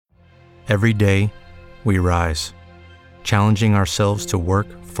Every day, we rise, challenging ourselves to work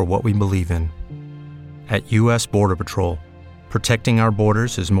for what we believe in. At U.S. Border Patrol, protecting our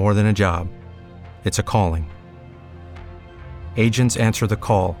borders is more than a job. It's a calling. Agents answer the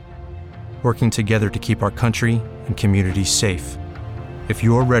call, working together to keep our country and communities safe. If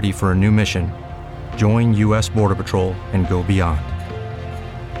you're ready for a new mission, join U.S. Border Patrol and go beyond.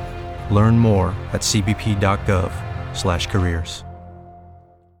 Learn more at cbp.gov/careers.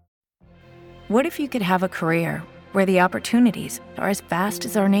 What if you could have a career where the opportunities are as vast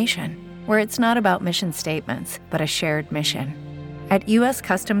as our nation, where it's not about mission statements, but a shared mission? At U.S.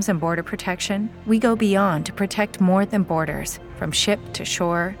 Customs and Border Protection, we go beyond to protect more than borders. From ship to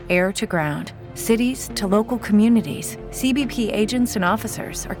shore, air to ground, cities to local communities, CBP agents and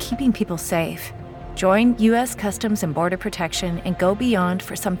officers are keeping people safe. Join U.S. Customs and Border Protection and go beyond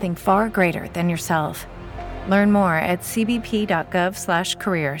for something far greater than yourself. Learn more at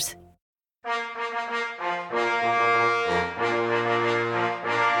cbp.gov/careers.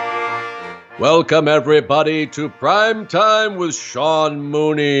 Welcome, everybody, to Prime Time with Sean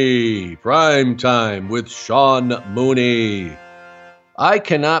Mooney. Prime Time with Sean Mooney. I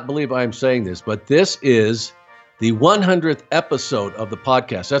cannot believe I'm saying this, but this is the 100th episode of the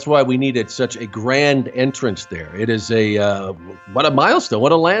podcast. That's why we needed such a grand entrance there. It is what a milestone,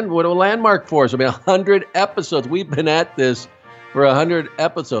 what a landmark for us. I mean, 100 episodes. We've been at this for 100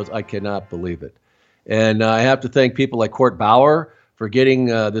 episodes. I cannot believe it. And I have to thank people like Court Bauer for getting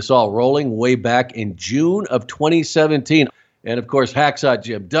this all rolling way back in June of 2017. And of course, Hacksaw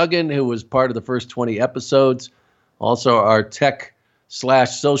Jim Duggan, who was part of the first 20 episodes. Also our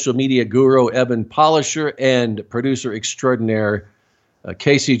tech/social media guru, Evan Polisher, and producer extraordinaire,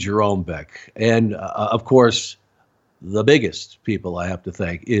 Casey Jerome Beck. And of course, the biggest people I have to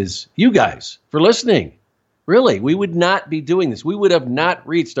thank is you guys for listening. Really, we would not be doing this. We would have not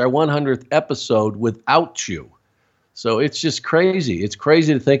reached our 100th episode without you. So it's just crazy. It's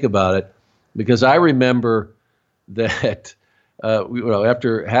crazy to think about it, because I remember that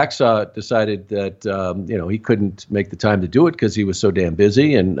after Hacksaw decided that he couldn't make the time to do it because he was so damn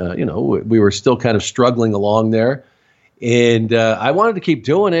busy, and we were still kind of struggling along there, and I wanted to keep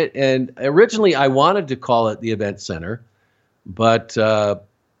doing it. And originally I wanted to call it the Event Center, but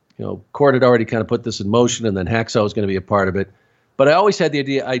Court had already kind of put this in motion, and then Hacksaw was going to be a part of it. But I always had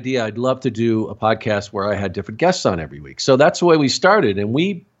the idea I'd love to do a podcast where I had different guests on every week. So that's the way we started. And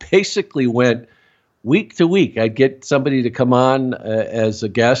we basically went week to week. I'd get somebody to come on as a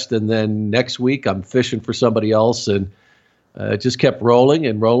guest, and then next week I'm fishing for somebody else. And it just kept rolling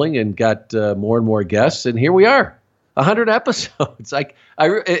and got more and more guests. And here we are, 100 episodes.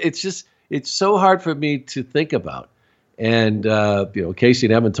 It's so hard for me to think about. And, Casey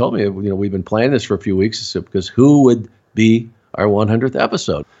and Evan told me, we've been planning this for a few weeks because who would be our 100th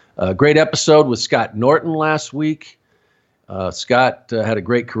episode. Great episode with Scott Norton last week. Scott had a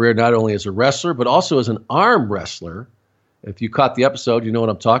great career not only as a wrestler, but also as an arm wrestler. If you caught the episode, you know what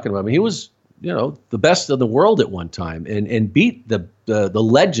I'm talking about. I mean, he was, the best in the world at one time and beat the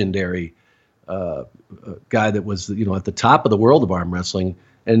legendary guy that was, at the top of the world of arm wrestling.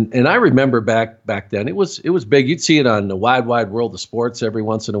 And I remember back then, it was big. You'd see it on the wide world of sports every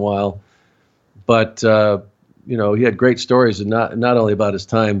once in a while. But he had great stories, and not only about his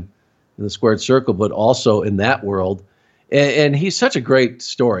time in the squared circle, but also in that world. And he's such a great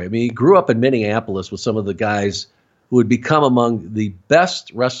story. I mean, he grew up in Minneapolis with some of the guys who would become among the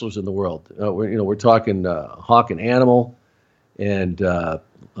best wrestlers in the world. We're talking Hawk and Animal, and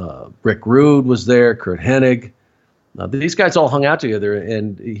Rick Rude was there, Kurt Hennig. These guys all hung out together,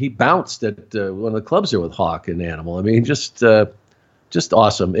 and he bounced at one of the clubs there with Hawk and Animal. I mean, just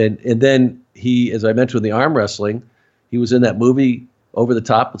awesome. And then he, as I mentioned, the arm wrestling, he was in that movie Over the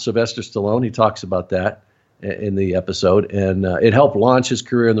Top with Sylvester Stallone. He talks about that in the episode, and it helped launch his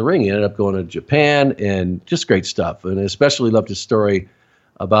career in the ring. He ended up going to Japan, and just great stuff. And I especially loved his story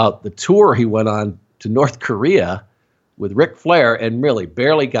about the tour he went on to North Korea with Ric Flair and really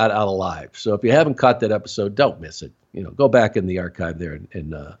barely got out alive. So if you haven't caught that episode, don't miss it. Go back in the archive there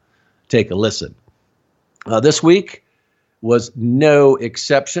and take a listen. This week was no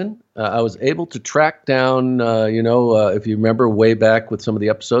exception. I was able to track down, if you remember way back with some of the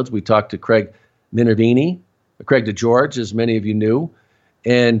episodes, we talked to Craig Minervini, Craig DeGeorge, as many of you knew.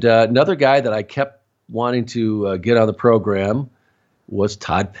 And another guy that I kept wanting to get on the program was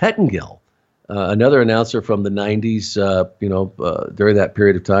Todd Pettengill, another announcer from the 90s, during that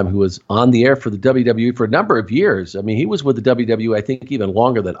period of time, who was on the air for the WWE for a number of years. I mean, he was with the WWE, I think, even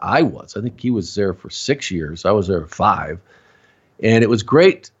longer than I was. I think he was there for 6 years. I was there 5. And it was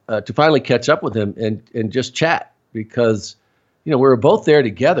great to finally catch up with him and just chat, because we were both there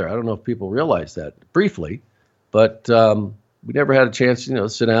together. I don't know if people realize that briefly, but we never had a chance, to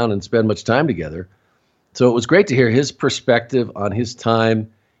sit down and spend much time together. So it was great to hear his perspective on his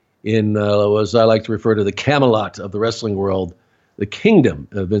time in, as I like to refer to, the Camelot of the wrestling world, the kingdom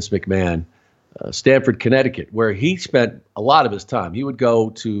of Vince McMahon, Stamford, Connecticut, where he spent a lot of his time. He would go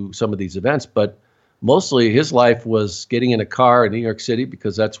to some of these events, but mostly his life was getting in a car in New York City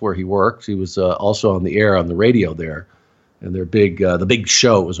because that's where he worked. He was also on the air, on the radio there. And their the big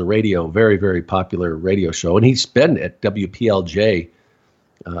show was a very, very popular radio show. And he's been at WPLJ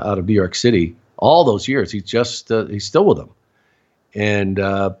out of New York City all those years. He's still with them. And,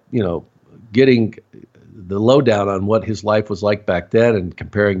 getting the lowdown on what his life was like back then and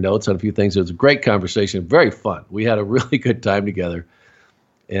comparing notes on a few things. It was a great conversation, very fun. We had a really good time together.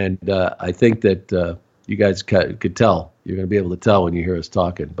 And I think that you guys could tell. You're going to be able to tell when you hear us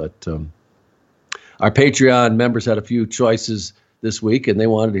talking. But our Patreon members had a few choices this week, and they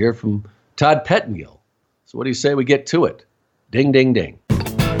wanted to hear from Todd Pettengill. So what do you say we get to it? Ding, ding, ding.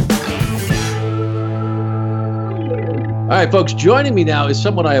 All right, folks, joining me now is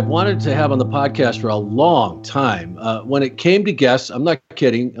someone I have wanted to have on the podcast for a long time. When it came to guests, I'm not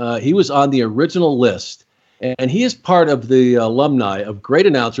kidding, he was on the original list. And he is part of the alumni of great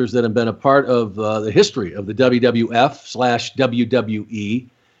announcers that have been a part of the history of the WWF/WWE.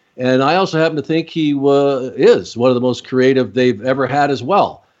 And I also happen to think he is one of the most creative they've ever had as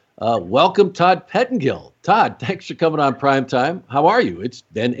well. Welcome, Todd Pettengill. Todd, thanks for coming on Primetime. How are you? It's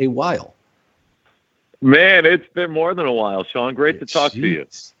been a while. Man, it's been more than a while, Sean. Great to talk to you.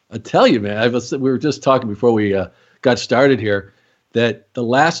 I tell you, man, we were just talking before we got started here that the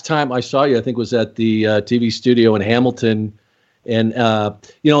last time I saw you, I think, was at the TV studio in Hamilton. And,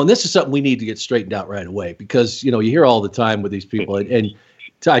 and this is something we need to get straightened out right away because, you hear all the time with these people. And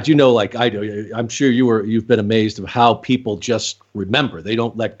Todd, like I do, I'm sure you've been amazed of how people just remember. They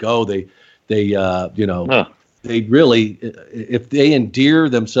don't let go. They really, if they endear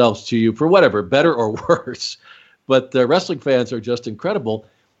themselves to you for whatever, better or worse, but the wrestling fans are just incredible.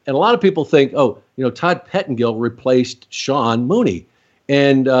 And a lot of people think, Todd Pettengill replaced Sean Mooney.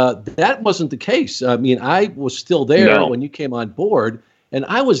 And that wasn't the case. I mean, I was still there when you came on board, and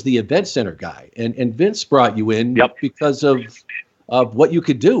I was the event center guy. And Vince brought you in because of what you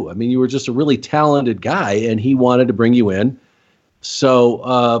could do. I mean, you were just a really talented guy, and he wanted to bring you in.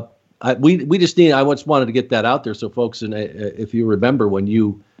 So we just I just wanted to get that out there so folks, and if you remember when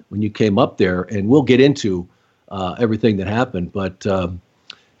you came up there, and we'll get into everything that happened, but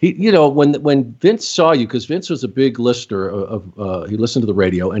when Vince saw you, because Vince was a big listener of he listened to the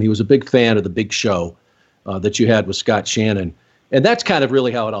radio, and he was a big fan of the big show that you had with Scott Shannon, and that's kind of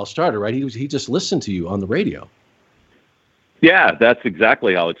really how it all started, right? He just listened to you on the radio. Yeah, that's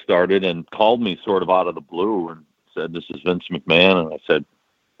exactly how it started, and called me sort of out of the blue and said, "This is Vince McMahon," and I said,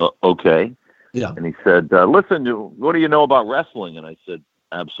 "Okay." Yeah. And he said, "Listen, what do you know about wrestling?" And I said,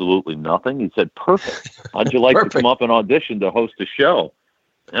 "Absolutely nothing." He said, "Perfect. How'd you like to come up and audition to host a show?"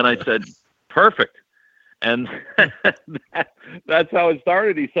 And I said, "Perfect." And that's how it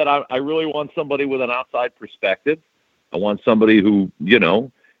started. He said, I really want somebody with an outside perspective. I want somebody who,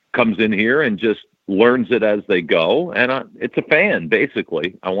 comes in here and just learns it as they go. And it's a fan,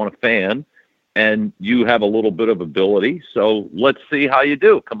 basically. I want a fan. And you have a little bit of ability. So let's see how you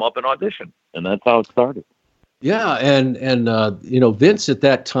do. Come up and audition. And that's how it started. Yeah. And Vince at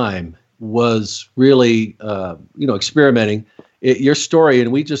that time was really, experimenting. Your story,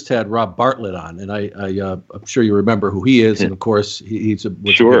 and we just had Rob Bartlett on, and I'm sure you remember who he is, and of course was a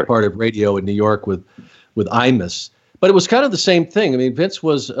big part of radio in New York with Imus. But it was kind of the same thing. I mean, Vince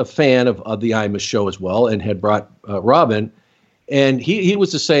was a fan of the Imus show as well, and had brought Rob in, and he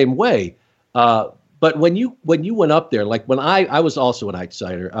was the same way. But when you went up there, like when I was also an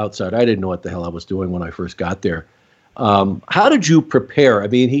outsider, I didn't know what the hell I was doing when I first got there. How did you prepare? I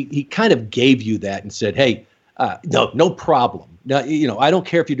mean, he kind of gave you that and said, "Hey, no problem. Now, I don't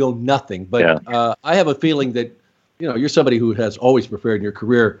care if you know nothing, but I have a feeling that, you're somebody who has always prepared in your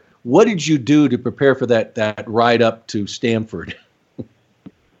career. What did you do to prepare for that ride up to Stamford?" It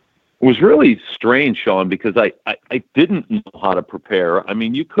was really strange, Sean, because I didn't know how to prepare. I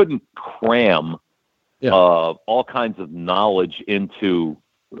mean, you couldn't cram all kinds of knowledge into,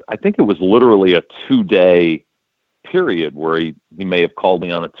 I think it was literally a 2-day period where he may have called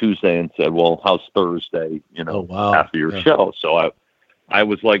me on a Tuesday and said, "Well, how's Thursday, after your show?" So I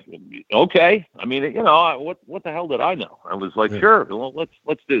was like, "Okay." I mean, what the hell did I know? I was like, "Sure, well,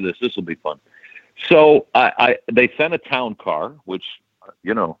 let's do this. This will be fun." So they sent a town car, which,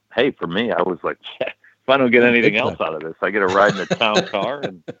 hey, for me, I was like, if I don't get anything else out of this, I get a ride in a town car,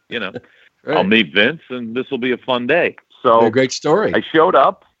 and I'll meet Vince, and this will be a fun day. So a great story. I showed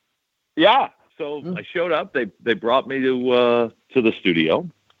up. Yeah. So I showed up. They brought me to the studio,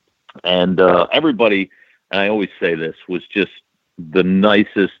 and everybody, and I always say this, was just the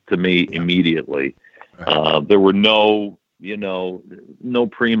nicest to me immediately. Right. There were no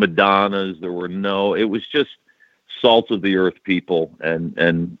prima donnas. It was just salt of the earth people,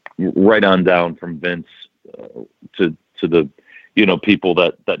 and right on down from Vince to the people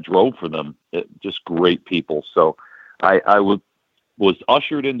that drove for them. Just great people. So I was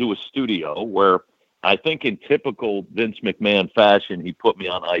ushered into a studio where I think in typical Vince McMahon fashion, he put me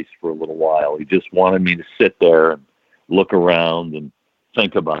on ice for a little while. He just wanted me to sit there and look around and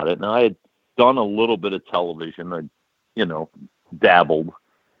think about it. And I had done a little bit of television. I dabbled.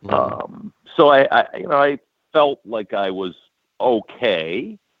 So I felt like I was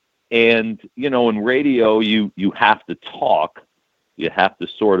okay. And, in radio, you have to talk. You have to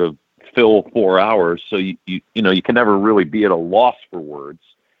sort of fill 4 hours. So you can never really be at a loss for words.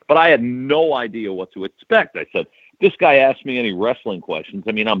 But I had no idea what to expect. I said, this guy asked me any wrestling questions.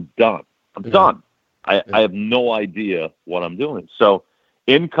 I mean, I'm done. I'm done. I have no idea what I'm doing. So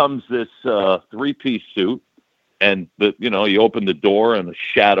in comes this 3-piece suit. And you open the door and the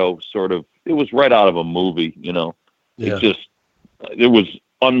shadow it was right out of a movie, It was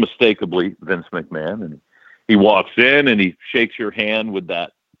unmistakably Vince McMahon. And he walks in and he shakes your hand with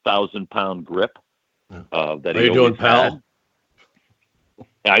that 1,000-pound grip that How he you doing, pal? had.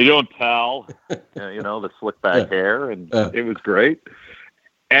 How you doing, pal? The slick back hair, and it was great.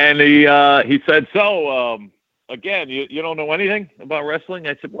 And he said, so, again, you don't know anything about wrestling?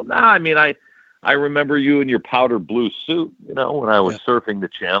 I said, well, nah, I mean, I remember you in your powder blue suit, when I was surfing the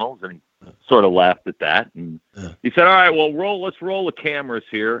channels, and he sort of laughed at that. And he said, all right, well, let's roll the cameras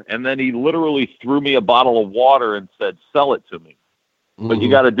here. And then he literally threw me a bottle of water and said, sell it to me. But you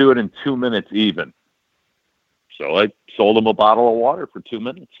got to do it in 2 minutes even. So I sold him a bottle of water for 2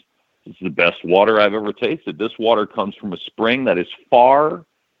 minutes. It's the best water I've ever tasted. This water comes from a spring that is far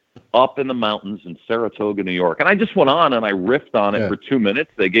up in the mountains in Saratoga, New York. And I just went on and I riffed on it for 2 minutes.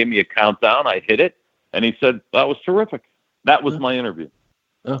 They gave me a countdown. I hit it. And he said, that was terrific. That was my interview.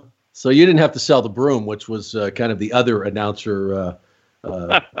 Oh. So you didn't have to sell the broom, which was kind of the other announcer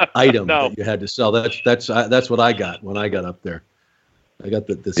item that you had to sell. That's what I got when I got up there. I got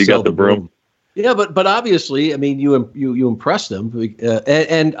the you got the broom. Yeah, but obviously, I mean, you impressed them,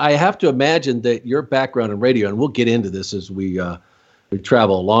 and I have to imagine that your background in radio, and we'll get into this as we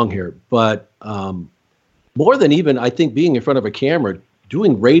travel along here, but more than even, I think, being in front of a camera,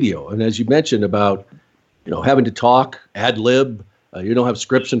 doing radio, and as you mentioned about, having to talk, ad lib, you don't have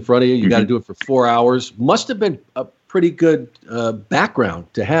scripts in front of you, you got to do it for 4 hours, must have been a pretty good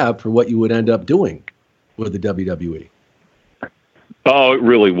background to have for what you would end up doing with the WWE. Oh, it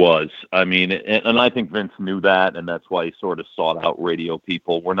really was. I mean, and I think Vince knew that, and that's why he sort of sought out radio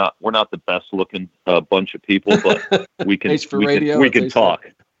people. We're not the best looking bunch of people, but we can talk.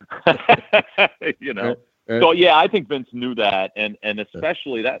 Right. So yeah, I think Vince knew that, and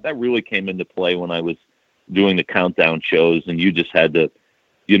especially that really came into play when I was doing the countdown shows, and you just had to,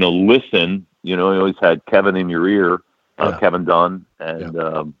 listen. You always had Kevin in your ear, Kevin Dunn,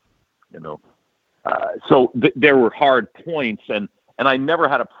 and so there were hard points, and I never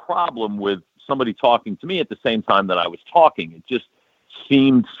had a problem with somebody talking to me at the same time that I was talking. It just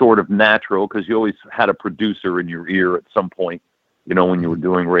seemed sort of natural because you always had a producer in your ear at some point, when you were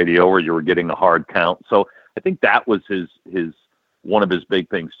doing radio or you were getting a hard count. So I think that was his one of his big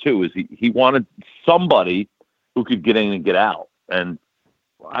things too, is he wanted somebody who could get in and get out. And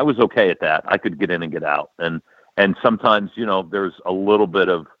I was okay at that. I could get in and get out. And sometimes, there's a little bit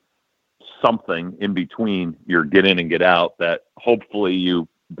of something in between your get in and get out that hopefully you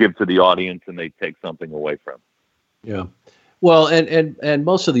give to the audience and they take something away from. Yeah. Well, and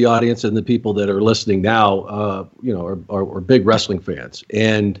most of the audience and the people that are listening now, are big wrestling fans.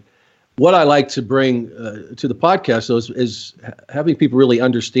 And what I like to bring to the podcast though, is having people really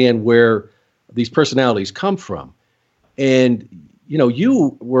understand where these personalities come from. And,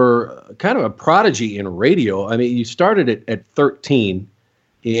 you were kind of a prodigy in radio. I mean, you started it at 13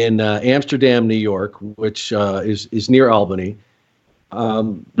 in Amsterdam, New York, which is near Albany.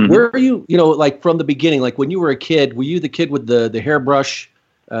 Where are you, like from the beginning, like when you were a kid, were you the kid with the hairbrush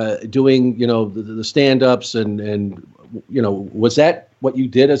doing, the stand-ups and was that what you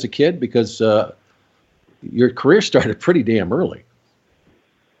did as a kid? Because your career started pretty damn early.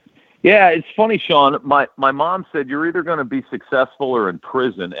 Yeah, it's funny, Sean. My mom said, you're either going to be successful or in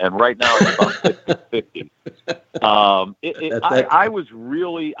prison, and right now it's about 50-50. I was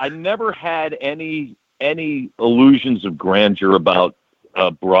really, I never had any illusions of grandeur about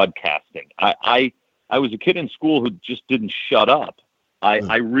broadcasting. I I was a kid in school who just didn't shut up.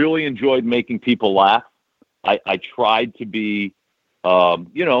 I really enjoyed making people laugh. I tried to be,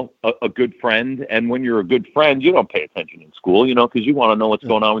 a good friend. And when you're a good friend, you don't pay attention in school, because you want to know what's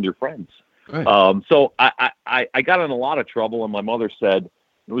going on with your friends. Right. So I got in a lot of trouble, and my mother said,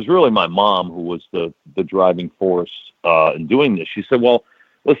 it was really my mom who was the driving force in doing this. She said, well,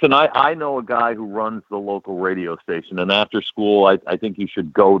 listen, I know a guy who runs the local radio station, and after school, I think you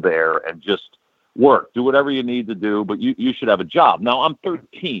should go there and just work, do whatever you need to do, but you should have a job. Now, I'm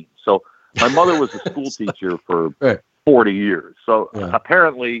 13, so my mother was a school teacher for 40 years. So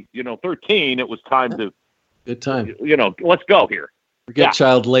apparently, 13, it was time to, good time. Let's go here. Forget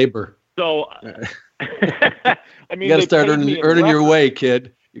child labor. So, I mean, you got to start earning your way,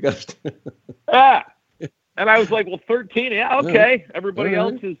 kid. You got to. Yeah. And I was like, well, 13. Yeah. Okay. Everybody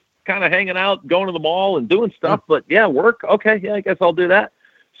else is kind of hanging out, going to the mall and doing stuff, but work. Okay. Yeah. I guess I'll do that.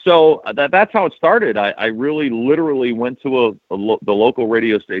 So that's how it started. I really literally went to the local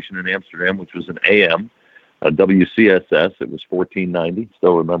radio station in Amsterdam, which was an AM, WCSS. It was 1490.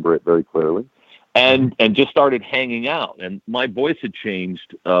 Still remember it very clearly. And just started hanging out. And my voice had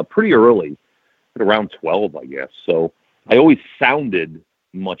changed pretty early, at around 12, I guess. So I always sounded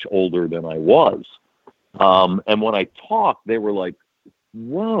much older than I was. And when I talked, they were like,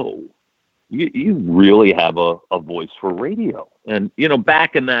 whoa, you really have a voice for radio. And,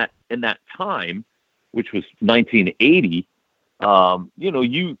 back in that time, which was 1980,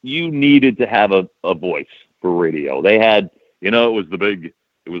 you needed to have a voice for radio. They had, it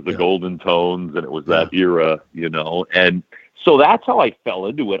was the golden tones, and it was that era, and so that's how I fell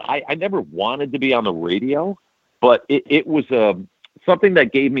into it. I never wanted to be on the radio, but it was something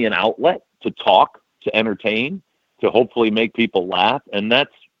that gave me an outlet to talk, to entertain, to hopefully make people laugh. And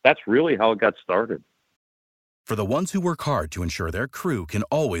that's really how it got started. For the ones who work hard to ensure their crew can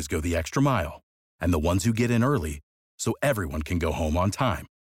always go the extra mile, and the ones who get in early so everyone can go home on time,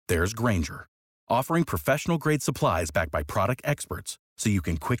 there's Grainger, offering professional-grade supplies backed by product experts so you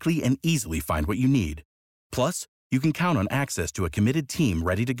can quickly and easily find what you need. Plus, you can count on access to a committed team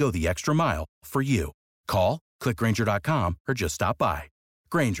ready to go the extra mile for you. Call, click Grainger.com, or just stop by.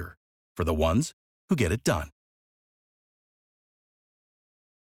 Grainger, for the ones who get it done.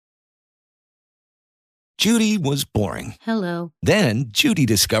 Judy was boring. Hello. Then Judy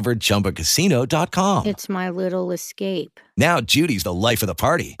discovered ChumbaCasino.com. It's my little escape. Now Judy's the life of the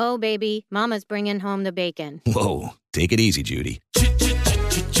party. Oh, baby, mama's bringing home the bacon. Whoa, take it easy, Judy.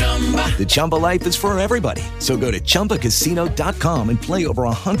 The Chumba life is for everybody. So go to ChumbaCasino.com and play over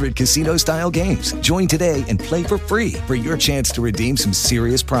 100 casino-style games. Join today and play for free for your chance to redeem some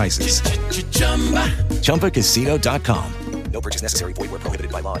serious prizes. ChumbaCasino.com. No purchase necessary. Void where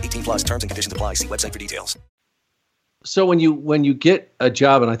prohibited by law. 18 plus terms and conditions apply. See website for details. So when you get a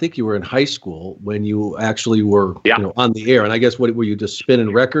job, and I think you were in high school when you actually were on the air, and I guess what were you just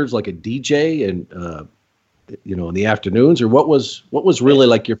spinning records like a DJ and in the afternoons, or what was really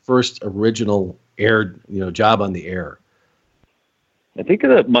like your first original aired job on the air? I think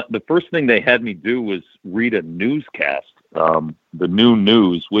the first thing they had me do was read a newscast, the noon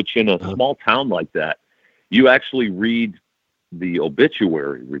news, which in a small town like that, you actually read the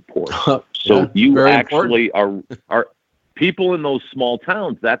obituary report. So you actually are people in those small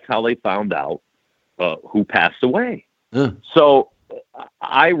towns. That's how they found out who passed away. So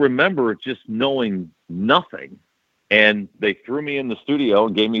I remember just knowing nothing, and they threw me in the studio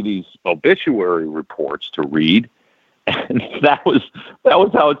and gave me these obituary reports to read. And that was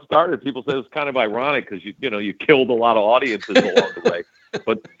how it started. People say it was kind of ironic because you killed a lot of audiences along the way.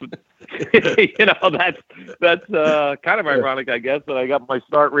 But that's kind of ironic, I guess, that I got my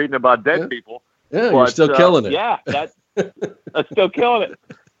start reading about dead people. Yeah, but, you're still killing it. Yeah, that's still killing it.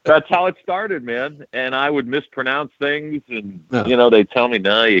 That's how it started, man. And I would mispronounce things, and they'd tell me,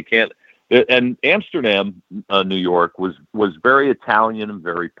 no, you can't. And Amsterdam, New York, was very Italian and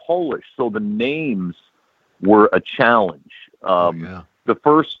very Polish, so the names were a challenge. The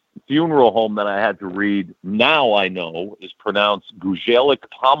first funeral home that I had to read, now I know, is pronounced Gujelik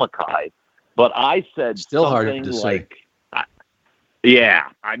Pamakai, but I said still something hard to like,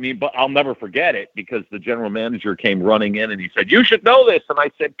 but I'll never forget it because the general manager came running in and he said, "You should know this," and I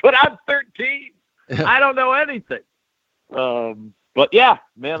said, "But I'm 13. I don't know anything." But yeah,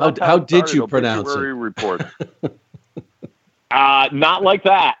 man. How did you pronounce it? Report. Not like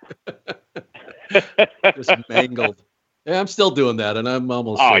that. Just mangled. Yeah, I'm still doing that, and I'm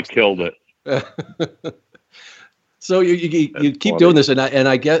almost. 60. I killed it. So you keep doing this, and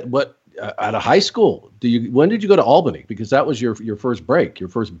I get what out of high school. When did you go to Albany? Because that was your first break, your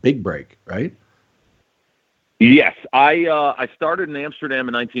first big break, right? Yes, I started in Amsterdam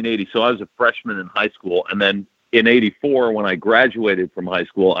in 1980, so I was a freshman in high school, and then in '84, when I graduated from high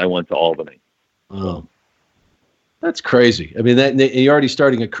school, I went to Albany. Oh, that's crazy. I mean, you're already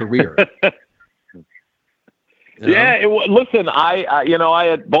starting a career. Yeah. Listen, I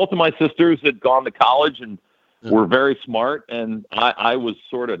had both of my sisters had gone to college and were very smart, and I was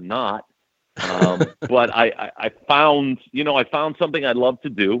sort of not. But I found something I loved to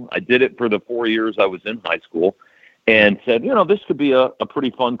do. I did it for the 4 years I was in high school, and said, this could be a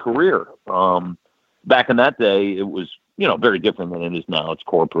pretty fun career. Back in that day, it was very different than it is now. It's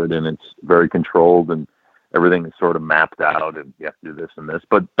corporate and it's very controlled, and everything is sort of mapped out, and you have to do this and this.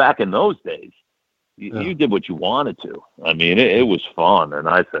 But back in those days, you did what you wanted to. I mean, it was fun, and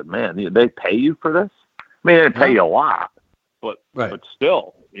I said, man, they pay you for this? I mean, they didn't pay you a lot, but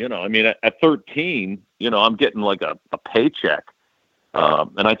still. I mean, at 13, I'm getting like a paycheck.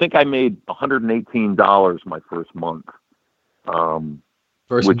 And I think I made $118 my first month.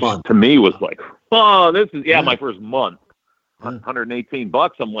 Which to me was like, oh, this is, my first month.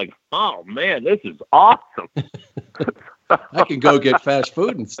 $118. I'm like, oh man, this is awesome. I can go get fast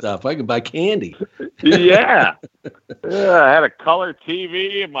food and stuff. I can buy candy. Yeah. I had a color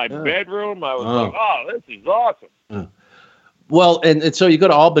TV in my bedroom. I was like, oh, this is awesome. Well, and so you go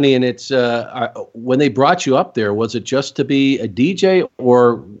to Albany, and it's when they brought you up there, was it just to be a DJ,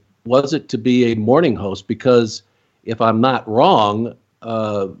 or was it to be a morning host? Because if I'm not wrong,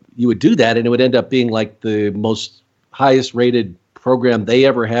 you would do that, and it would end up being like the most highest rated program they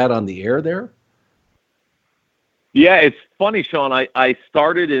ever had on the air there. Yeah, it's funny, Sean. I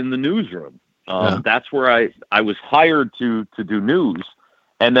started in the newsroom. That's where I was hired to do news,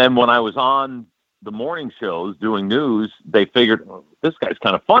 and then when I was on the morning shows doing news, they figured, this guy's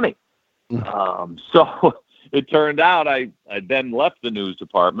kind of funny. So it turned out I then left the news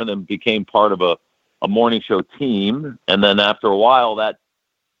department and became part of a morning show team. And then after a while that,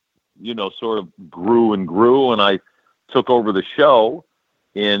 sort of grew and grew, and I took over the show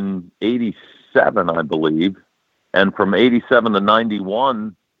in 87, I believe. And from 87 to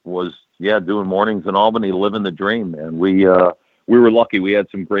 91 was, doing mornings in Albany, living the dream, man. We were lucky. We had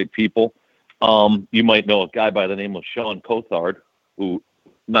some great people. You might know a guy by the name of Sean Cothard, who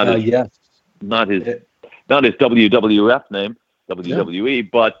not his WWF name,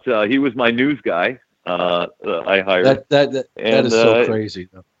 WWE, but he was my news guy. I hired. That is so crazy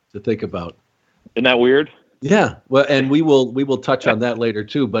to think about. Isn't that weird? Yeah. Well, and we will touch on that later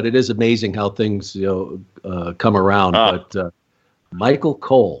too. But it is amazing how things come around. But Michael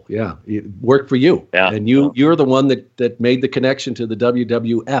Cole, it worked for you, and you're the one that made the connection to the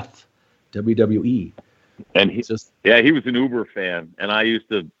WWF. WWE. And he was an Uber fan, and I used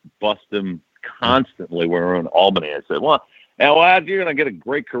to bust him constantly when we were in Albany. I said, well, you're going to get a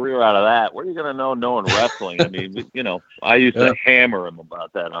great career out of that. What are you going to know knowing wrestling? I mean, I used to hammer him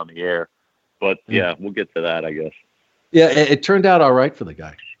about that on the air. But, we'll get to that, I guess. Yeah, it turned out all right for the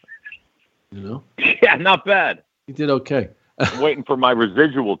guy. Yeah, not bad. He did okay. I'm waiting for my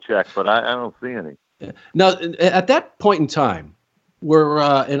residual check, but I don't see any. Yeah. Now, at that point in time,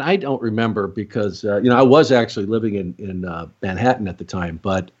 and I don't remember because I was actually living in Manhattan at the time.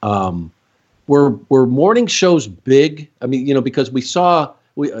 But were morning shows big? I mean, because we saw,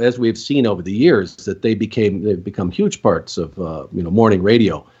 as we have seen over the years, that they've become huge parts of morning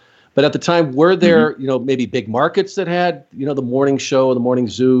radio. But at the time, were there maybe big markets that had the morning show, the morning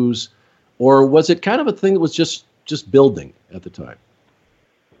zoos, or was it kind of a thing that was just building at the time?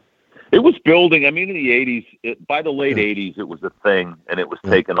 It was building. I mean, in the 80s, by the late 80s, it was a thing, and it was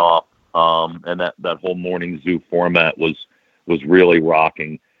taken off. And that whole morning zoo format was really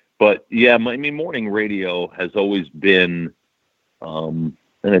rocking. But morning radio has always been, and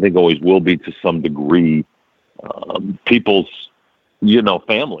I think always will be to some degree, people's,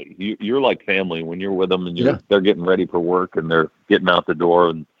 family. You're like family when you're with them, and they're getting ready for work, and they're getting out the door.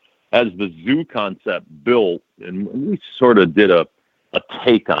 And as the zoo concept built, and we sort of did a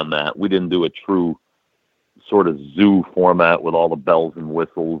take on that. We didn't do a true sort of zoo format with all the bells and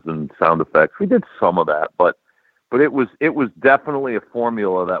whistles and sound effects. We did some of that, but it was definitely a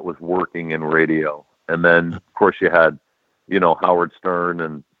formula that was working in radio. And then of course you had, Howard Stern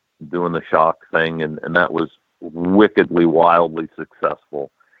and doing the shock thing, and that was wickedly, wildly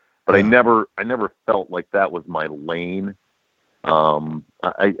successful. But I never felt like that was my lane.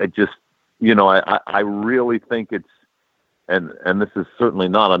 I just, I really think it's, and this is certainly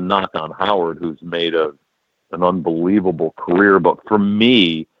not a knock on Howard, who's made an unbelievable career. But for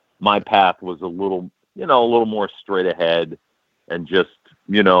me, my path was a little more straight ahead, and just,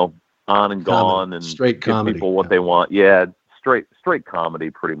 on and gone, and straight comedy, people what they want. Yeah, straight comedy,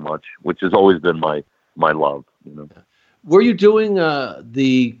 pretty much, which has always been my love. Were you doing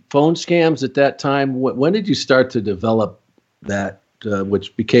the phone scams at that time? When did you start to develop that,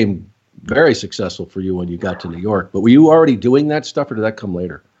 which became very successful for you when you got to New York? But were you already doing that stuff, or did that come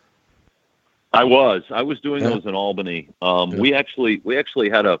later? I was doing those in Albany. We actually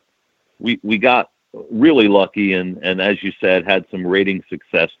had we got really lucky and as you said, had some rating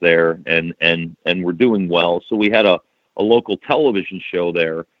success there and we're doing well. So we had a local television show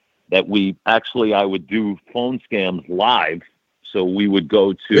there that I would do phone scams live. So we would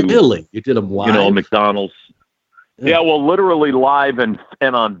go to Really? You did them live? McDonald's. Yeah, well, literally live and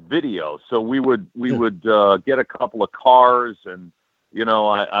on video. So we would get a couple of cars and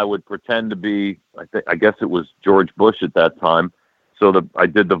I would pretend to be, I guess it was George Bush at that time. So I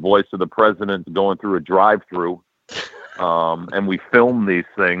did the voice of the president going through a drive-through, and we filmed these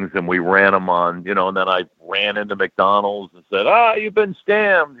things and we ran them on, and then I ran into McDonald's and said, you've been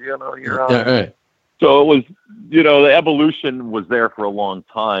scammed, you're on. Yeah, right. So it was, the evolution was there for a long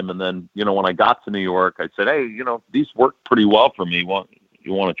time. And then, when I got to New York, I said, hey, these worked pretty well for me. You want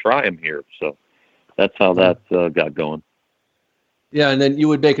to try them here? So that's how that got going. Yeah, and then you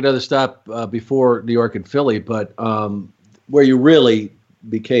would make another stop before New York and Philly, but where you really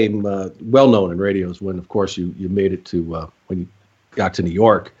became well-known in radio is when, of course, you made it to when you got to New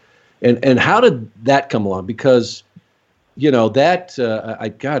York. And how did that come along? Because,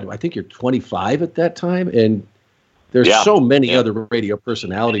 I think you're 25 at that time, and there's so many other radio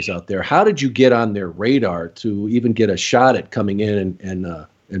personalities out there. How did you get on their radar to even get a shot at coming in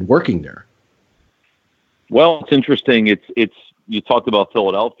and working there? Well, it's interesting. It's you talked about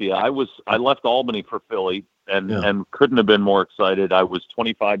Philadelphia. I left Albany for Philly and couldn't have been more excited. I was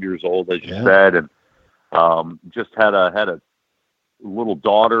 25 years old, as you said, and just had a little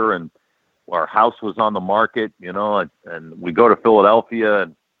daughter, and our house was on the market, and we go to Philadelphia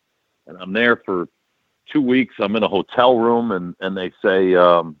and I'm there for 2 weeks. I'm in a hotel room and they say,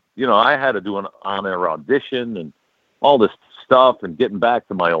 I had to do an on-air audition and all this stuff and getting back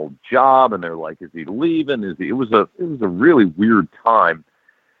to my old job. And they're like, is he leaving? It was a really weird time.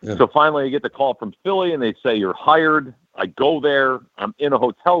 Yeah. So finally I get the call from Philly and they say, you're hired. I go there. I'm in a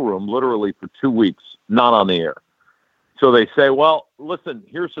hotel room literally for 2 weeks, not on the air. So they say, well, listen,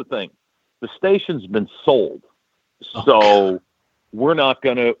 here's the thing. The station's been sold. So we're not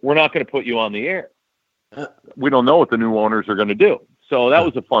going to put you on the air. We don't know what the new owners are going to do. So that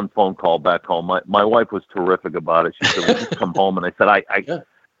was a fun phone call back home. My wife was terrific about it. She said, "Well, just come home." And I said,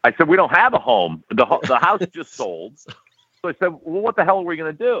 I said, we don't have a home. The house just sold. So I said, well, what the hell are we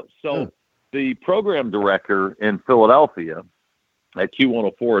going to do? So the program director in Philadelphia at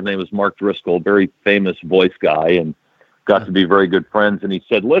Q104, his name is Mark Driscoll, very famous voice guy, and got to be very good friends. And he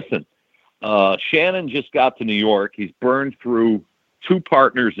said, listen, Shannon just got to New York. He's burned through 2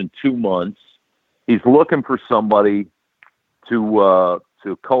 partners in 2 months. He's looking for somebody to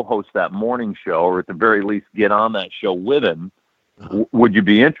co-host that morning show, or at the very least get on that show with him. Would you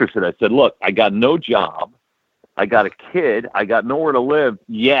be interested? I said, look, I got no job. I got a kid. I got nowhere to live.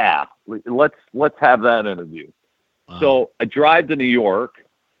 Yeah, let's have that interview. Wow. So I drive to New York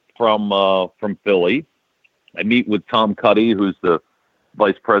from Philly. I meet with Tom Cuddy, who's the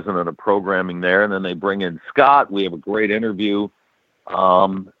vice president of programming there, and then they bring in Scott. We have a great interview,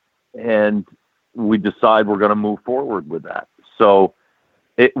 and we decide we're going to move forward with that. So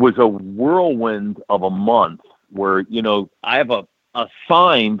it was a whirlwind of a month where, I have a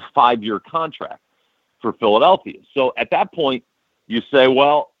signed 5-year contract for Philadelphia. So at that point, you say,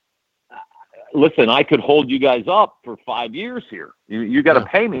 well, listen, I could hold you guys up for 5 years here. You got to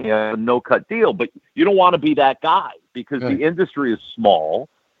pay me a no-cut deal, but you don't want to be that guy because the industry is small.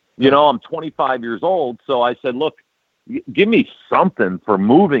 I'm 25 years old. So I said, look, give me something for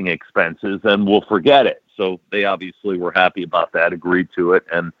moving expenses and we'll forget it. So they obviously were happy about that, agreed to it.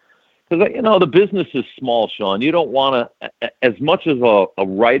 And because, the business is small, Sean, you don't want to, as much as a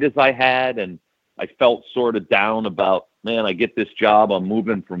right as I had, and I felt sort of down about, man, I get this job. I'm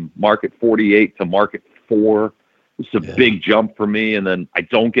moving from market 48 to market 4. It's a big jump for me. And then I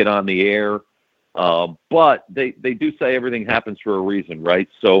don't get on the air. But they do say everything happens for a reason, right?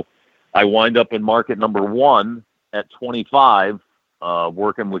 So I wind up in market number 1 at 25,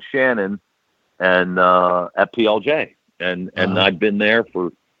 working with Shannon and at PLJ. And I've been there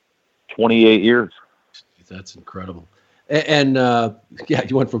for 28 years. That's incredible. And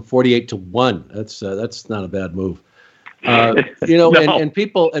you went from 48 to 1. That's not a bad move. No. and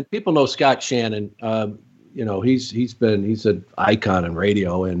people know Scott Shannon. He's an icon in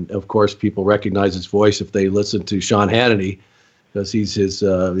radio, and of course people recognize his voice if they listen to Sean Hannity, because he's his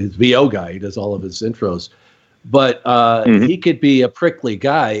VO guy. He does all of his intros. But he could be a prickly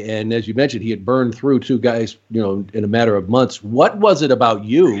guy. And as you mentioned, he had burned through two guys, in a matter of months. What was it about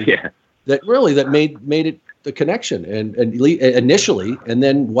you that made it the connection and initially, and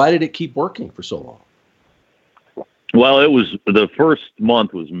then why did it keep working for so long? Well, it was the first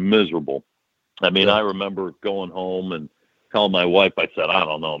month was miserable. I mean, I remember going home and telling my wife, I said, I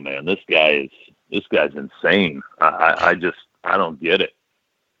don't know, man, this guy's insane. I don't get it.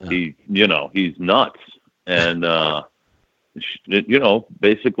 He's nuts. And,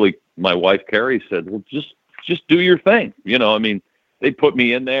 basically my wife, Carrie, said, well, just do your thing. I mean, they put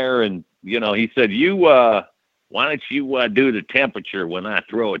me in there and, he said, why don't you do the temperature when I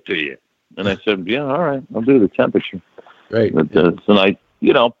throw it to you? And I said, yeah, all right, I'll do the temperature. Right. And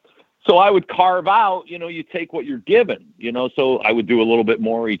so I would carve out, you take what you're given, so I would do a little bit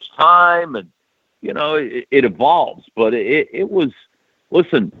more each time and, it evolves, but it was,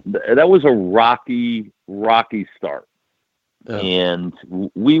 listen, that was a rocky start. Yeah.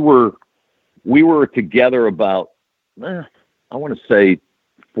 And we were together about, I want to say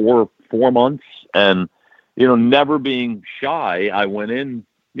 4 months, and, never being shy, I went in,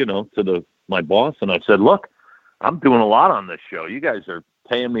 to my boss and I said, look, I'm doing a lot on this show. You guys are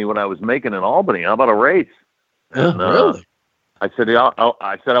paying me what I was making in Albany. How about a raise? And, really? I said,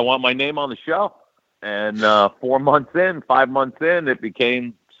 I want my name on the show. And 5 months in, it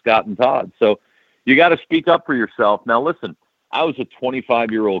became Scott and Todd. So you got to speak up for yourself. Now, listen, I was a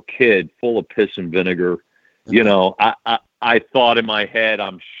 25-year-old kid full of piss and vinegar. I thought in my head,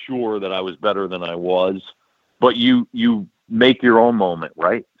 I'm sure that I was better than I was. But you make your own moment,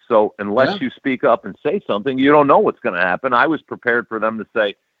 right? So unless you speak up and say something, you don't know what's going to happen. I was prepared for them to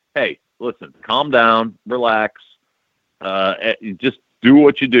say, hey, listen, calm down, relax, just do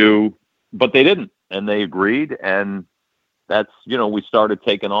what you do. But they didn't, and they agreed. And that's, we started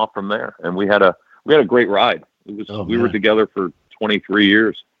taking off from there. And we had a great ride. We were together for 23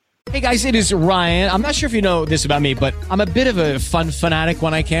 years. Hey guys, it is Ryan. I'm not sure if you know this about me, but I'm a bit of a fun fanatic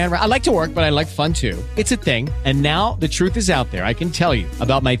when I can. I like to work, but I like fun too. It's a thing. And now the truth is out there. I can tell you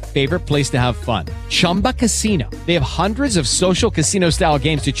about my favorite place to have fun. Chumba Casino. They have hundreds of social casino style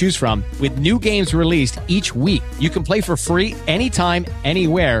games to choose from with new games released each week. You can play for free anytime,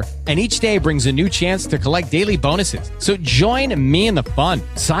 anywhere. And each day brings a new chance to collect daily bonuses. So join me in the fun.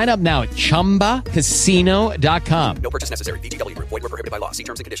 Sign up now at ChumbaCasino.com. No purchase necessary. VGW. Void where prohibited by law. See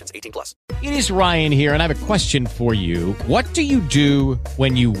terms and conditions. 18+. It is Ryan here, and I have a question for you. What do you do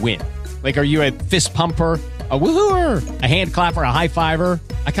when you win? Like, are you a fist pumper, a woohooer, a hand clapper, a high fiver?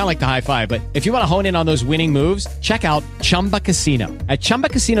 I kind of like the high five, but if you want to hone in on those winning moves, check out Chumba Casino. At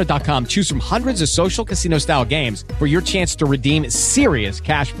ChumbaCasino.com, choose from hundreds of social casino style games for your chance to redeem serious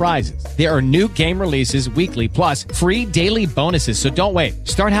cash prizes. There are new game releases weekly, plus free daily bonuses. So don't wait.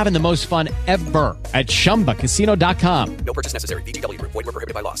 Start having the most fun ever at ChumbaCasino.com. No purchase necessary. VGW. Void where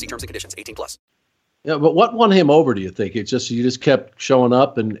prohibited by law. See terms and conditions. 18+. Yeah, but what won him over, do you think? It's just you just kept showing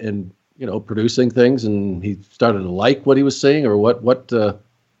up and producing things, and he started to like what he was saying, or what do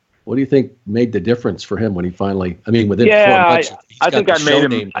you think made the difference for him when he finally? I mean, within 4 months, I think I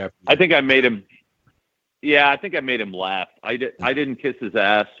made him laugh. I didn't kiss his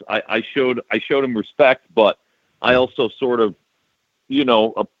ass. I showed him respect, but I also sort of,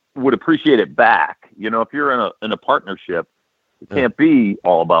 would appreciate it back. If you're in a partnership, it can't be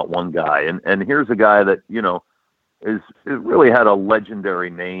all about one guy. And here's a guy that is really had a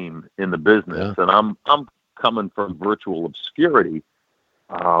legendary name in the business, and I'm coming from virtual obscurity.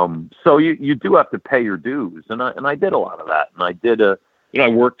 So you do have to pay your dues, and I did a lot of that, and I did I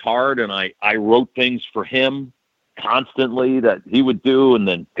worked hard, and I wrote things for him constantly that he would do, and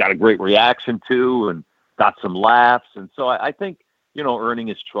then got a great reaction to, and got some laughs, and so I think earning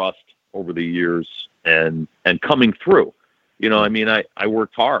his trust over the years and coming through. I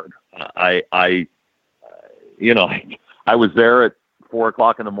worked hard. I was there at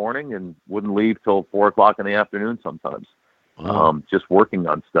 4:00 in the morning and wouldn't leave till 4:00 in the afternoon sometimes. Wow. Just working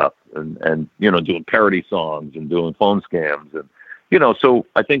on stuff and doing parody songs and doing phone scams. And, so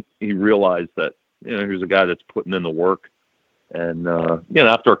I think he realized that, here's a guy that's putting in the work. And,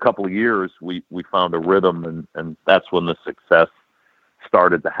 after a couple of years, we found a rhythm, and that's when the success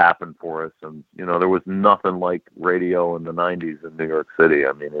started to happen for us. And, there was nothing like radio in the 90s in New York City.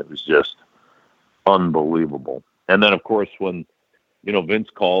 I mean, it was just unbelievable. And then, of course, when, Vince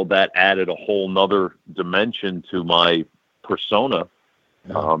called, that added a whole nother dimension to my persona.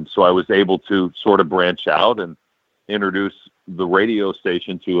 So I was able to sort of branch out and introduce the radio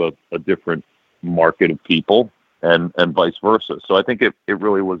station to a different market of people and vice versa. So I think it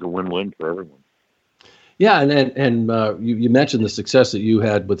really was a win-win for everyone. Yeah, and you mentioned the success that you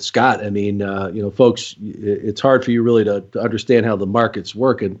had with Scott. I mean, folks, it's hard for you really to understand how the market's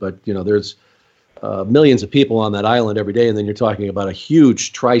working, but there's millions of people on that island every day, and then you're talking about a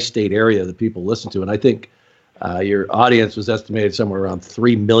huge tri-state area that people listen to, and I think your audience was estimated somewhere around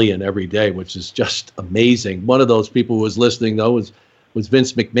 3 million every day, which is just amazing. One of those people who was listening though was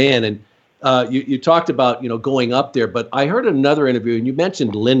Vince McMahon, and you talked about going up there, but I heard another interview, and you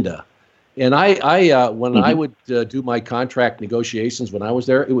mentioned Linda. And I when I would do my contract negotiations when I was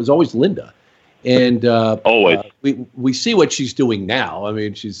there, it was always Linda. And always we see what she's doing now. I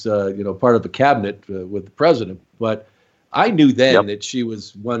mean, she's part of the cabinet with the president. But I knew then that she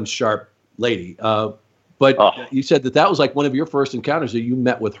was one sharp lady. But you said that was like one of your first encounters that you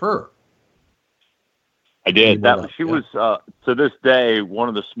met with her. I did. She was to this day one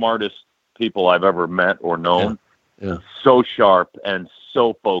of the smartest people I've ever met or known. Yeah. So sharp and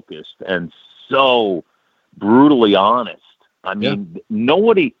so focused and so brutally honest. I mean,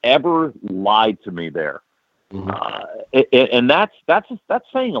 nobody ever lied to me there. Mm-hmm. And that's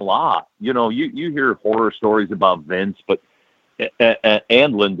saying a lot. You hear horror stories about Vince, but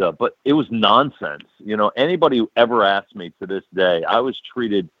and Linda, but it was nonsense. Anybody who ever asked me to this day, I was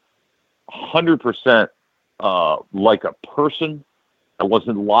treated 100% like a person. I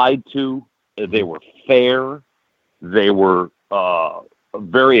wasn't lied to. They were fair. They were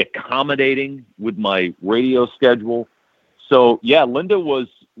very accommodating with my radio schedule. So yeah, Linda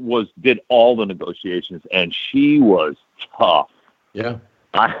did all the negotiations, and she was tough. Yeah,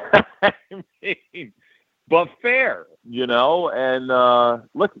 I mean, but fair, And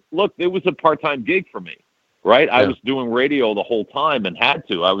look, it was a part-time gig for me, right? Yeah. I was doing radio the whole time and had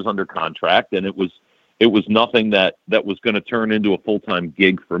to. I was under contract, and it was nothing that was going to turn into a full-time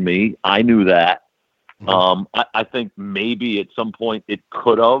gig for me. I knew that. I think maybe at some point it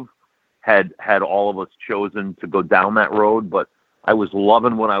could have had all of us chosen to go down that road, but I was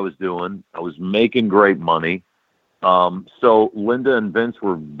loving what I was doing. I was making great money. So Linda and Vince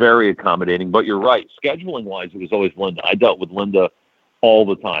were very accommodating, but you're right. Scheduling wise, it was always Linda. I dealt with Linda all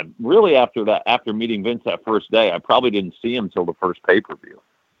the time. Really after meeting Vince that first day, I probably didn't see him till the first pay-per-view.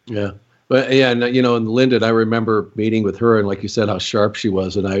 Yeah. But yeah, and and Linda, I remember meeting with her, and like you said, how sharp she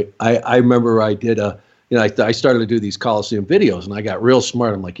was. And I remember I did I started to do these Coliseum videos, and I got real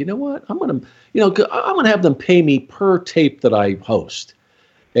smart. I'm like, you know what? I'm gonna have them pay me per tape that I host.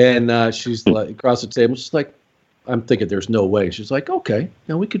 And she's like across the table, she's like, I'm thinking there's no way. She's like, okay,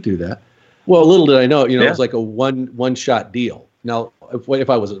 we could do that. Well, little did I know, it was like a one shot deal. Now, if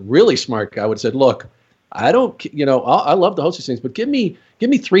I was a really smart guy, I would have said, look, I don't, I love to host these things, but give me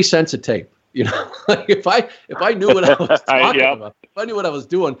 3 cents a tape. Like if I knew what I was talking about, if I knew what I was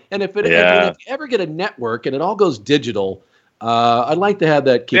doing, and if you ever get a network and it all goes digital, I'd like to have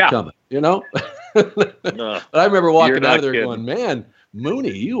that keep coming. But I remember walking out of there going, man,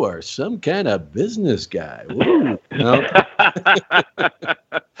 Mooney, you are some kind of business guy. Woo.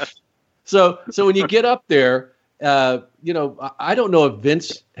 So when you get up there, I don't know if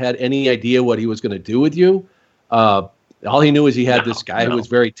Vince had any idea what he was going to do with you. All he knew is he had this guy who was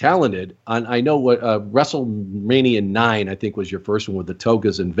very talented. And I know what WrestleMania 9, I think, was your first one with the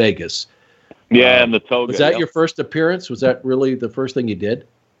togas in Vegas. Yeah, and the toga. Was that your first appearance? Was that really the first thing you did?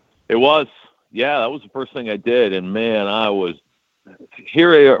 It was. Yeah, that was the first thing I did. And man,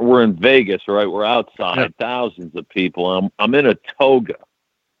 we're in Vegas, right? We're outside, thousands of people. I'm in a toga.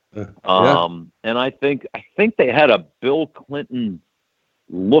 And I think they had a Bill Clinton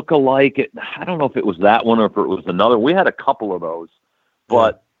look-alike. I don't know if it was that one or if it was another. We had a couple of those,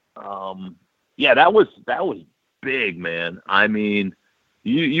 but that was big, man. I mean,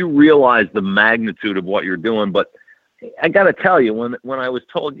 you realize the magnitude of what you're doing, but I got to tell you, when I was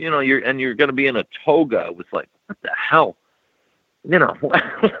told, you're going to be in a toga, it was like, what the hell?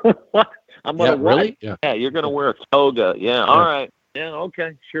 What? I'm going to really? Yeah, you're going to wear a toga. Yeah, all right. Yeah,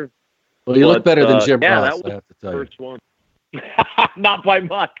 okay, sure. Well, you look better than Jim Ross, that was I have to tell the first one. Not by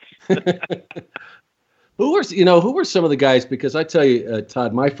much. Who were some of the guys? Because I tell you,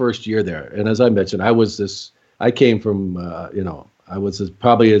 Todd, my first year there, and as I mentioned, I came from, I was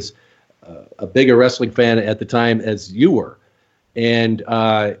probably as a bigger wrestling fan at the time as you were. And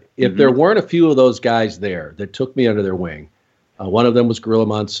if there weren't a few of those guys there that took me under their wing, one of them was Gorilla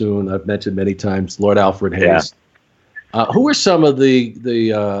Monsoon. I've mentioned many times, Lord Alfred Hayes. Yeah. Who were some of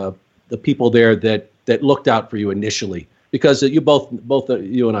the people there that looked out for you initially? Because you both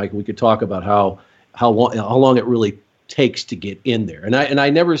you and I, we could talk about how long it really takes to get in there. And I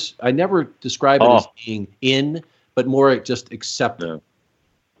never describe it as being in, but more just accepting. Yeah.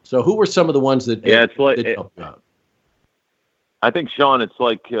 So who were some of the ones that helped you out? I think, Sean, it's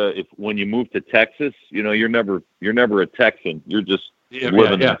like if when you move to Texas, you're never a Texan. You're just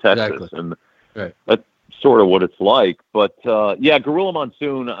living in Texas, exactly. And that's sort of what it's like. But Gorilla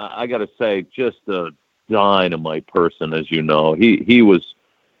Monsoon, I got to say, just a dynamite person, as you know. He was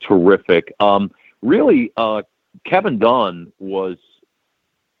terrific. Really, Kevin Dunn was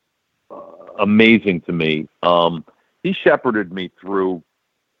amazing to me. He shepherded me through.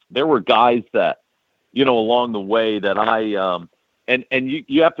 There were guys that, along the way that I and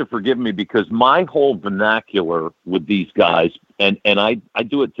you have to forgive me because my whole vernacular with these guys, and I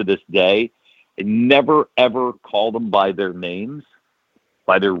do it to this day, I never ever call them by their names,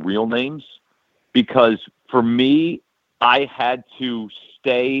 by their real names, because for me, I had to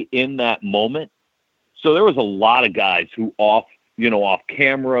stay in that moment. So there was a lot of guys who off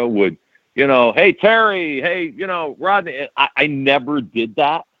camera would, hey, Terry, hey, Rodney. I never did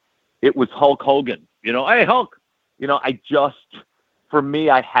that. It was Hulk Hogan, hey, Hulk. For me,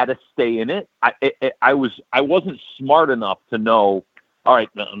 I had to stay in it. I wasn't smart enough to know, all right,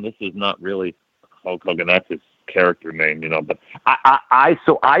 no, this is not really Hulk Hogan. That's his character name, but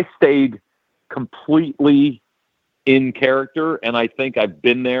so I stayed completely in character. And I think I've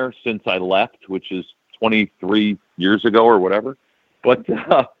been there since I left, which is 23 years ago or whatever. But,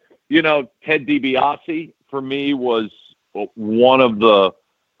 Ted DiBiase for me was one of the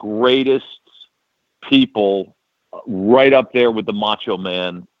greatest people, right up there with the Macho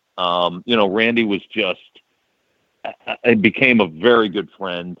Man. Randy was I became a very good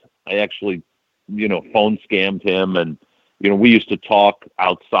friend. I actually, phone scammed him, and, we used to talk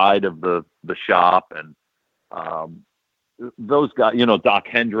outside of the shop, and those guys, Doc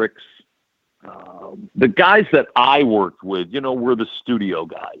Hendricks, the guys that I worked with, were the studio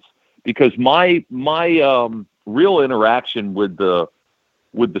guys, because my real interaction with the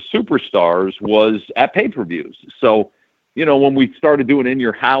superstars was at pay-per-views. So, when we started doing In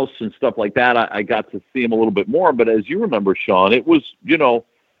Your House and stuff like that, I got to see them a little bit more. But as you remember, Sean, it was,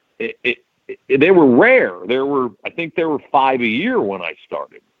 they were rare. I think there were 5 a year when I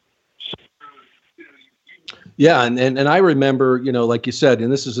started. Yeah, and I remember, like you said,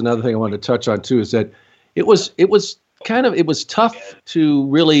 and this is another thing I wanted to touch on too, is that it was tough to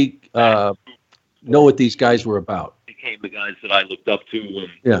really know what these guys were about. Became the guys that I looked up to and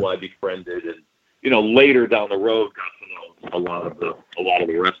who I befriended, and later down the road got to know a lot of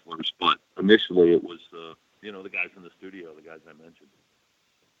the wrestlers. But initially, it was the guys in the studio, the guys I mentioned.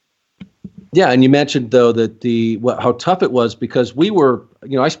 Yeah, and you mentioned though that how tough it was, because we were,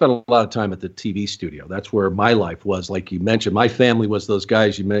 I spent a lot of time at the TV studio. That's where my life was. Like you mentioned, my family was those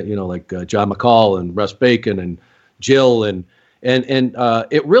guys you met, like John McCall and Russ Bacon and Jill, and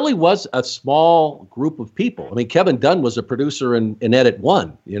it really was a small group of people. I mean, Kevin Dunn was a producer in Edit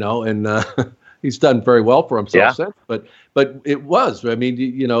One, and he's done very well for himself since. But it was, I mean,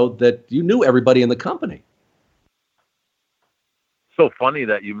 that you knew everybody in the company. So funny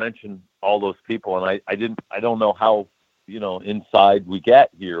that you mentioned all those people, and I don't know how inside we get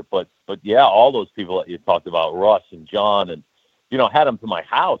here, but yeah, all those people that you talked about, Russ and John, and had them to my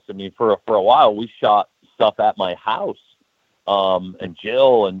house. I mean, for a while we shot stuff at my house, and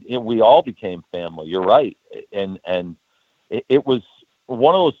Jill, and we all became family. You're right, and it was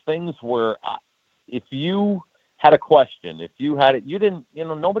one of those things where if you had a question, if you had it, you didn't,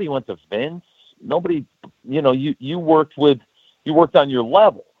 nobody went to Vince, nobody, you worked on your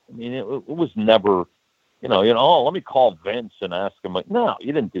level. I mean, it was never, let me call Vince and ask him. Like, no,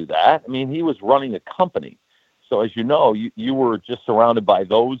 you didn't do that. I mean, he was running a company. So as you know, you were just surrounded by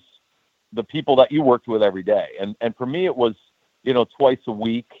the people that you worked with every day. And for me, it was, twice a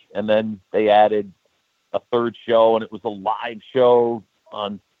week. And then they added a third show, and it was a live show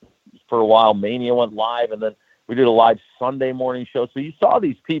for a while. Mania went live, and then we did a live Sunday morning show. So you saw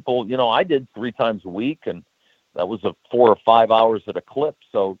these people, I did 3 times a week, and that was 4 or 5 hours at a clip.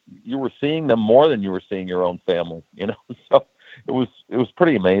 So you were seeing them more than you were seeing your own family, So it was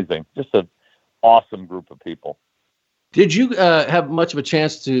pretty amazing. Just an awesome group of people. Did you have much of a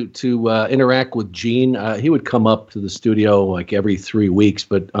chance to interact with Gene? He would come up to the studio like every 3 weeks,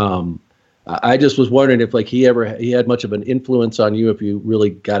 but I just was wondering if he had much of an influence on you, if you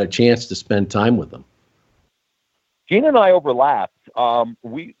really got a chance to spend time with him. Gene and I overlapped.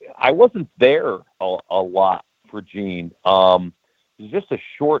 I wasn't there a lot for Gene. It was just a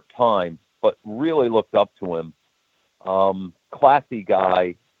short time, but really looked up to him. Classy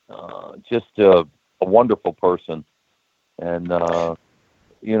guy, just a wonderful person. And that's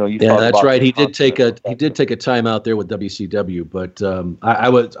right. He did take a time out there with WCW, but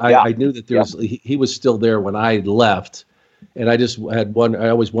I knew that he was still there when I left, And I just had one. I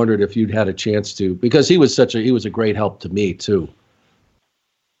always wondered if you'd had a chance to, because he was a great help to me too.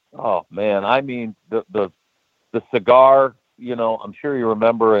 Oh man, I mean the cigar. I'm sure you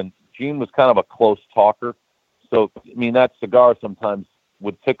remember, and Gene was kind of a close talker. So I mean, that cigar sometimes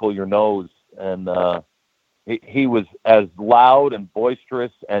would tickle your nose, and he was as loud and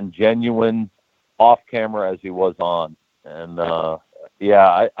boisterous and genuine off camera as he was on. And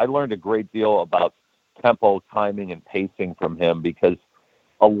I learned a great deal about tempo, timing, and pacing from him, because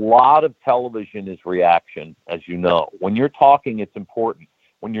a lot of television is reaction, as you know. When you're talking, it's important.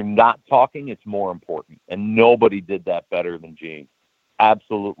 When you're not talking, it's more important. And nobody did that better than Gene.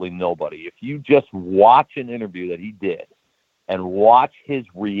 Absolutely nobody. If you just watch an interview that he did and watch his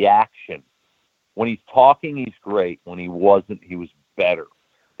reaction, when he's talking, he's great. When he wasn't, he was better.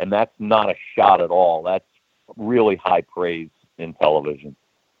 And that's not a shot at all. That's really high praise in television.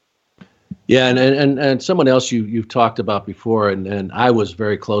 Yeah, and someone else you've talked about before, and I was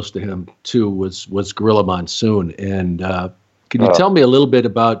very close to him too, was Gorilla Monsoon. And can you tell me a little bit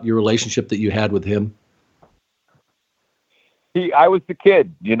about your relationship that you had with him? I was the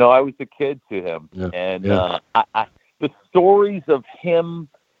kid. I was the kid to him. Yeah. And the stories of him,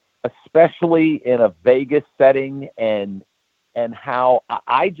 especially in a Vegas setting, and how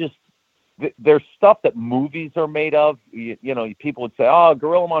there's stuff that movies are made of. People would say, "Oh,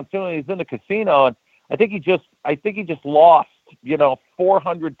 Gorilla Monsoon, he's in the casino, and I think he just lost,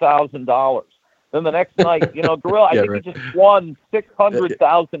 $400,000." Then the next night, Gorilla, I think he just won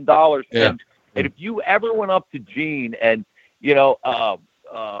 $600,000. Yeah. And if you ever went up to Gene and the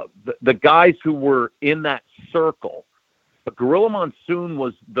guys who were in that circle, but Gorilla Monsoon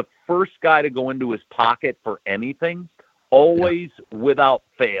was the first guy to go into his pocket for anything, always without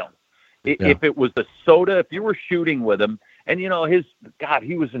fail. If it was the soda, if you were shooting with him, and he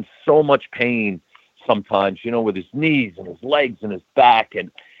was in so much pain sometimes, with his knees and his legs and his back,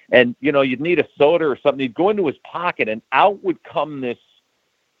 and you'd need a soda or something. He'd go into his pocket, and out would come this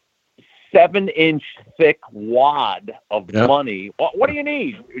 7-inch thick wad of money. What do you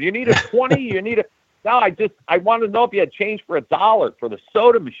need? You need a 20? You need a... No, I wanted to know if you had change for $1 for the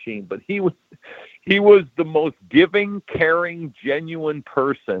soda machine. But he was the most giving, caring, genuine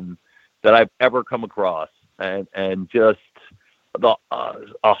person that I've ever come across, and just a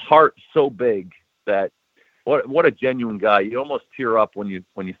heart so big that what a genuine guy. You almost tear up when you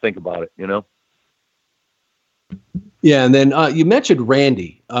think about it, Yeah, and then you mentioned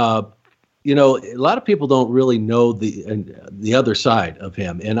Randy. A lot of people don't really know the other side of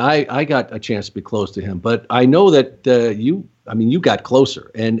him, and I got a chance to be close to him. But I know that you got closer.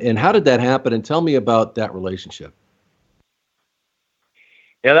 And how did that happen? And tell me about that relationship.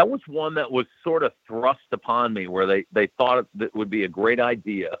 Yeah, that was one that was sort of thrust upon me, where they thought that would be a great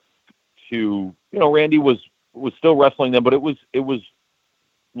idea to, Randy was still wrestling then, but it was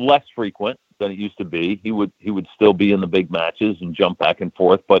less frequent than it used to be. He would still be in the big matches and jump back and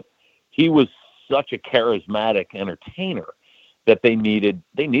forth, but he was such a charismatic entertainer that they needed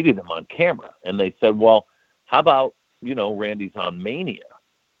him on camera. And they said, well, how about, Randy's on Mania?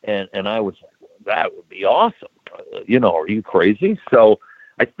 And I was like, well, that would be awesome. Are you crazy? So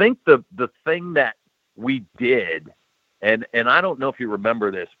I think the thing that we did, and I don't know if you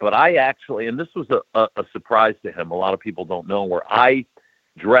remember this, but I actually, and this was a surprise to him, a lot of people don't know, where I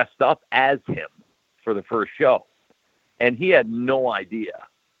dressed up as him for the first show, and he had no idea.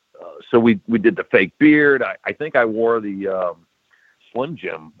 So we did the fake beard. I think I wore the Slim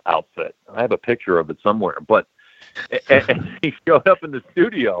Jim outfit. I have a picture of it somewhere, but and he showed up in the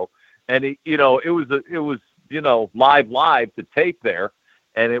studio, and it was live to tape there.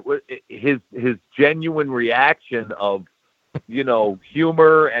 And it was his genuine reaction of,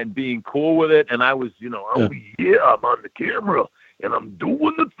 humor and being cool with it. And I was, oh yeah, I'm on the camera and I'm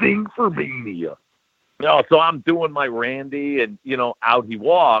doing the thing for Mania. So I'm doing my Randy, and out he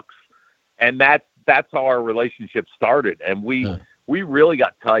walks, and that's how our relationship started. And we really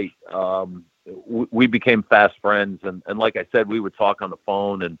got tight. We became fast friends, and like I said, we would talk on the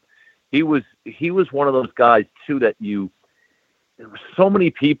phone. And he was one of those guys too that there were so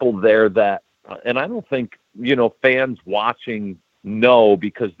many people there that, and I don't think, fans watching know,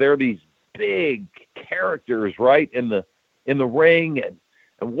 because they're these big characters, right, in the ring. And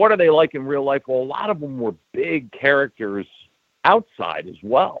what are they like in real life? Well, a lot of them were big characters outside as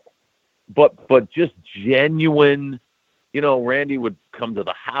well, but just genuine. Randy would come to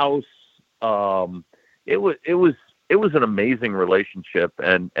the house. It was an amazing relationship,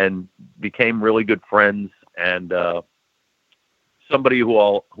 and became really good friends, and somebody who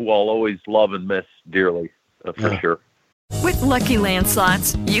I'll always love and miss dearly, for sure. With Lucky Land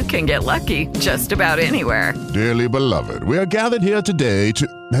Slots, you can get lucky just about anywhere. Dearly beloved, we are gathered here today to...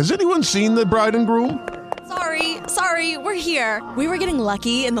 Has anyone seen the bride and groom? Sorry, we're here. We were getting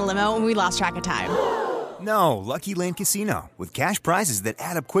lucky in the limo and we lost track of time. No, Lucky Land Casino, with cash prizes that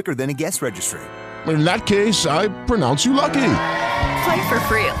add up quicker than a guest registry. In that case, I pronounce you lucky. Play for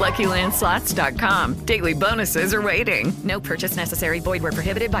free at LuckyLandSlots.com. Daily bonuses are waiting. No purchase necessary. Void where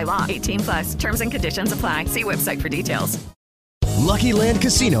prohibited by law. 18+. Terms and conditions apply. See website for details. Lucky Land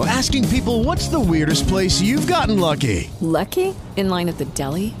Casino, asking people, what's the weirdest place you've gotten lucky? Lucky? In line at the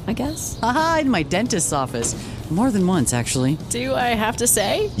deli, I guess? Aha, in my dentist's office. More than once, actually. Do I have to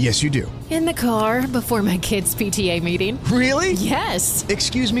say? Yes, you do. In the car before my kids' PTA meeting. Really? Yes.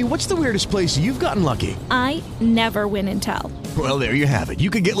 Excuse me, what's the weirdest place you've gotten lucky? I never win and tell. Well, there you have it. You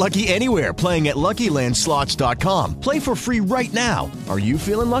can get lucky anywhere, playing at LuckyLandSlots.com. Play for free right now. Are you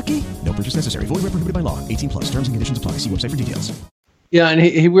feeling lucky? No purchase necessary. Void where prohibited by law. 18+. Terms and conditions apply. See website for details. Yeah, and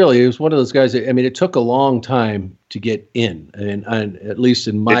he really was one of those guys. I mean, it took a long time to get in, and at least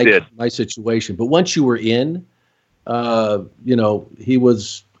in my situation. But once you were in, he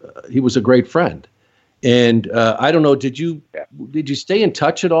was a great friend. And I don't know, did you stay in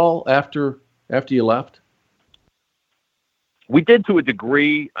touch at all after you left? We did to a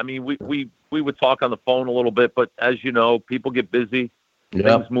degree. I mean, we would talk on the phone a little bit, but as you know, people get busy,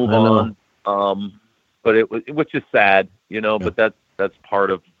 things move on. But which is sad, but that's part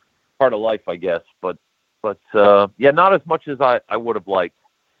of life, I guess. But not as much as I would have liked.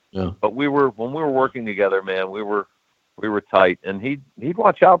 Yeah. But when we were working together, man, we were tight, and he'd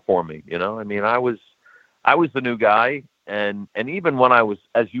watch out for me. I mean, I was the new guy, and even when I was,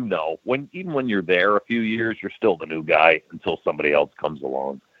 as you know, even when you're there a few years, you're still the new guy until somebody else comes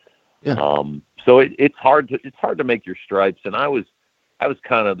along. Yeah. So it's hard to make your stripes, and I was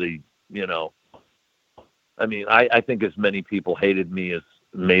kind of the, I mean, I think as many people hated me as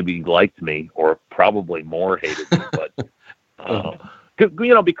maybe liked me, or probably more hated me, but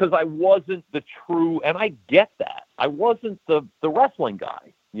because I wasn't the true, and I get that, I wasn't the wrestling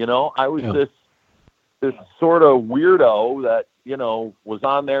guy. I was this sort of weirdo that was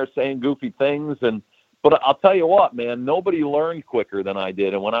on there saying goofy things, but I'll tell you what, man, nobody learned quicker than I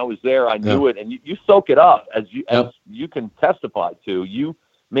did, and when I was there, I knew it, and you soak it up as you can testify to. You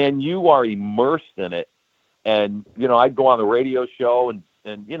are immersed in it. And, I'd go on the radio show and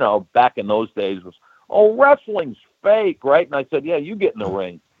back in those days was, wrestling's fake, right? And I said, yeah, you get in the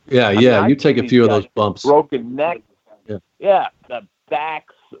ring. Yeah, you take a few of those bumps. Broken necks. Yeah, the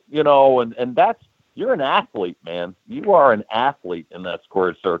backs, and that's, you're an athlete, man. You are an athlete in that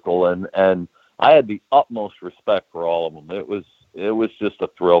square circle. And I had the utmost respect for all of them. It was just a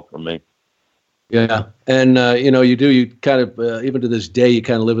thrill for me. Yeah, and you kind of even to this day you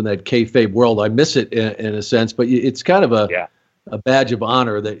kind of live in that kayfabe world. I miss it in a sense, but it's kind of a badge of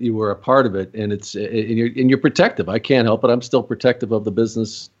honor that you were a part of it, and you're protective. I can't help it. I'm still protective of the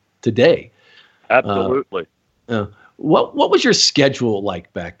business today. Absolutely. What was your schedule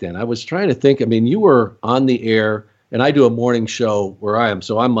like back then? I was trying to think. I mean, you were on the air, and I do a morning show where I am,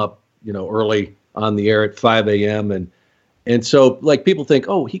 so I'm up early on the air at 5 a.m. And so, like, people think,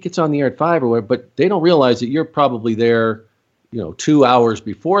 he gets on the air at 5 or whatever, but they don't realize that you're probably there, 2 hours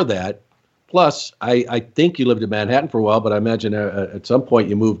before that. Plus, I think you lived in Manhattan for a while, but I imagine at some point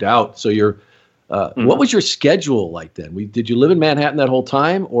you moved out. So what was your schedule like then? Did you live in Manhattan that whole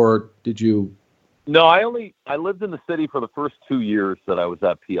time, or did you? No, I lived in the city for the first 2 years that I was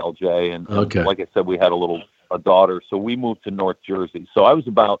at PLJ, and like I said, we had a daughter, so we moved to North Jersey. So I was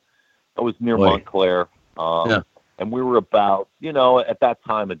near Montclair. And we were about, at that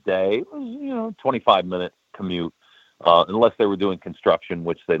time of day, it was, 25-minute commute, unless they were doing construction,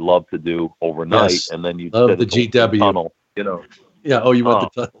 which they love to do overnight. Yes. And then you love the GW tunnel, Yeah. Oh, you went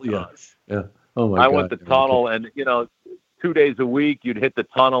the tunnel. Yeah. Yeah. Oh my God. I went the tunnel, and 2 days a week you'd hit the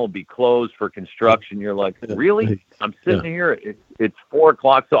tunnel, be closed for construction. You're like, really? I'm sitting here. It's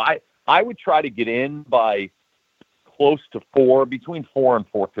 4:00. So I would try to get in by close to 4, between 4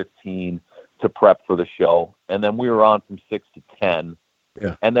 and 4:15. To prep for the show, and then we were on from 6 to 10,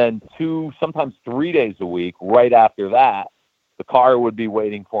 and then 2, sometimes 3 days a week. Right after that, the car would be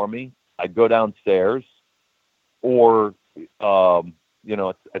waiting for me. I'd go downstairs, or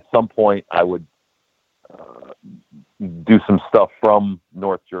at some point I would do some stuff from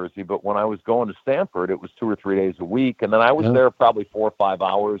North Jersey. But when I was going to Stanford, it was 2 or 3 days a week, and then I was there probably 4 or 5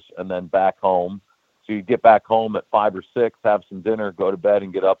 hours, and then back home. So you get back home at 5 or 6, have some dinner, go to bed,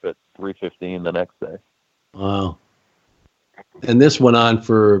 and get up at 3:15 the next day. Wow! And this went on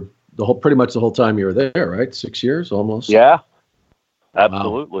for pretty much the whole time you were there, right? 6 years almost. Yeah,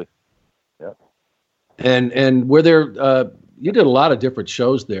 absolutely. Wow. Yeah. And were there you did a lot of different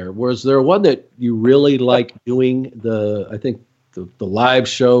shows there. Was there one that you really liked doing? I think the live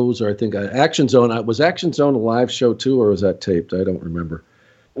shows, or I think Action Zone. Was Action Zone a live show too, or was that taped? I don't remember.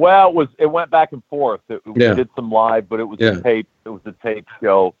 Well, it went back and forth. We did some live, but it was a tape. It was a tape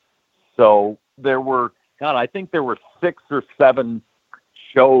show. So there were, I think there were 6 or 7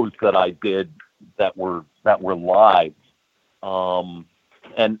 shows that I did that were live.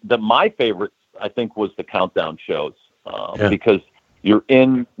 And my favorite, I think, was the countdown shows because you're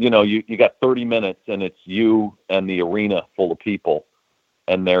in, you got 30 minutes and it's you and the arena full of people.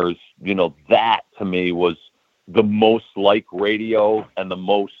 And there's, that to me was the most like radio and the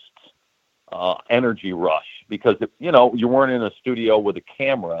most energy rush because, you weren't in a studio with a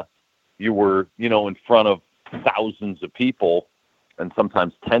camera. You were, in front of thousands of people and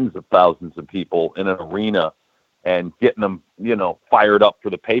sometimes tens of thousands of people in an arena and getting them, fired up for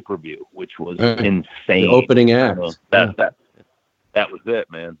the pay-per-view, which was insane. The opening act. That was it,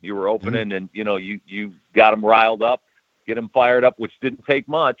 man. You were opening and, you got them riled up, get them fired up, which didn't take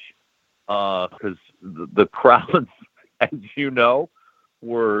much because the crowds, as you know,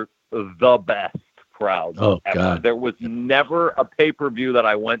 were the best crowds ever. God. There was never a pay-per-view that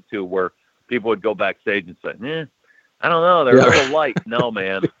I went to where people would go backstage and say, I don't know. They're a little light. No,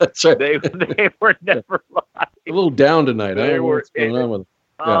 man. That's right. They were never light. A little down tonight. I don't know what's going on with them.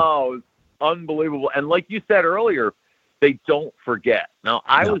 Oh, it was unbelievable. And like you said earlier, they don't forget. Now,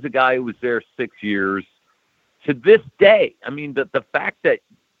 I was a guy who was there 6 years. To this day, I mean, the fact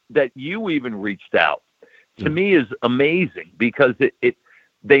that you even reached out to me is amazing because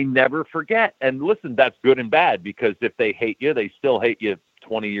they never forget. And listen, that's good and bad because if they hate you, they still hate you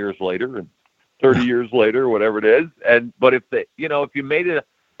 20 years later and 30 years later, whatever it is. But if if you made it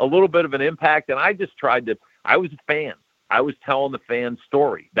a little bit of an impact, and I just tried to, I was a fan. I was telling the fan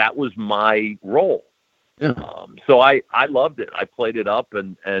story. That was my role. Yeah. So I loved it. I played it up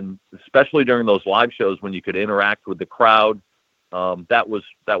and especially during those live shows when you could interact with the crowd. That was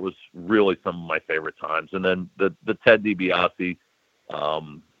really some of my favorite times. And then the Ted DiBiase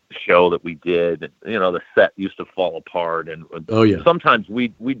show that we did, the set used to fall apart and sometimes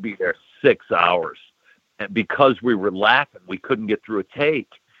we'd be there 6 hours and because we were laughing, we couldn't get through a take.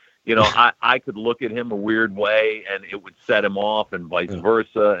 I could look at him a weird way and it would set him off and vice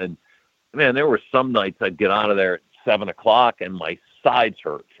versa. And man, there were some nights I'd get out of there at 7:00 and my sides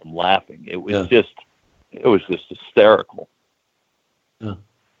hurt from laughing. It was just hysterical. Yeah,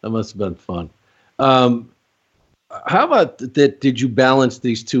 that must have been fun. How about that? Did you balance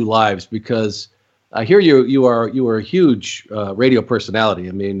these two lives? Because I hear you are a huge radio personality.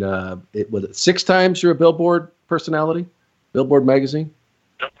 I mean, was it 6 times you're a Billboard personality, Billboard magazine?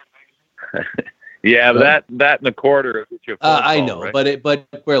 Yeah, that and a quarter. I know, right? but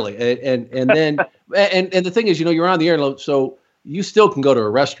really, and then and the thing is, you're on the air, so you still can go to a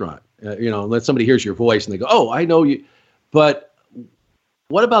restaurant, let somebody hears your voice and they go, oh, I know you, but.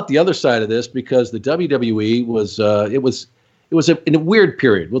 What about the other side of this? Because the WWE was in a weird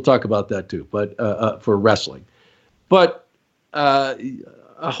period. We'll talk about that too. But for wrestling, but a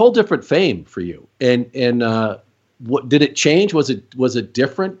whole different fame for you. And what did it change? Was it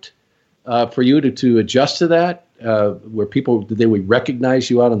different for you to adjust to that? Where people did they recognize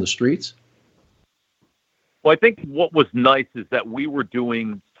you out on the streets? Well, I think what was nice is that we were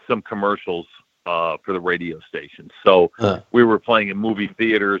doing some commercials for the radio station. So we were playing in movie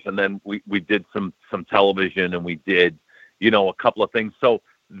theaters and then we did some television and we did, a couple of things. So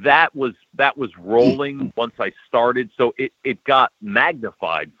that was rolling once I started. So it got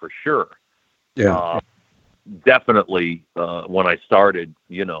magnified for sure. Yeah. Definitely when I started,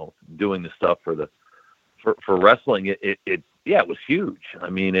 doing the stuff for wrestling, it was huge. I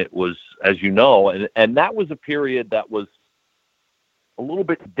mean, it was, as you know, and that was a period that was a little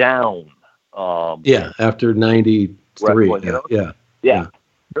bit down. After 93. Yeah.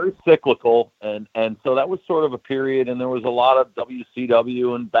 Very cyclical. And so that was sort of a period. And there was a lot of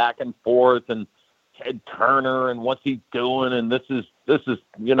WCW and back and forth and Ted Turner and what's he doing? And this is,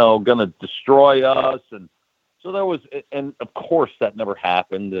 going to destroy us. And so there was, and of course that never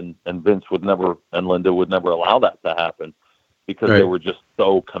happened. And Vince would never, and Linda would never allow that to happen because they were just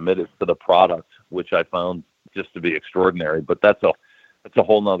so committed to the product, which I found just to be extraordinary. But that's a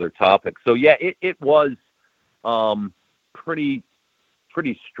whole nother topic. So yeah, it was pretty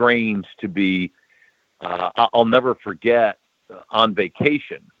strange to be. I'll never forget on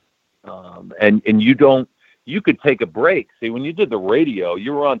vacation, and you could take a break. See, when you did the radio,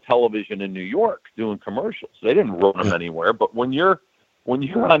 you were on television in New York doing commercials. They didn't run them anywhere. But when you're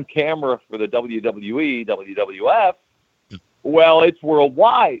on camera for the WWE, WWF, well, it's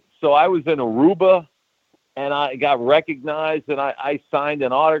worldwide. So I was in Aruba and I got recognized, and I signed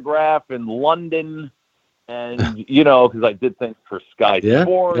an autograph in London, and because I did things for Sky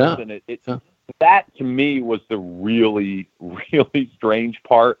Sports, and that to me was the really, really strange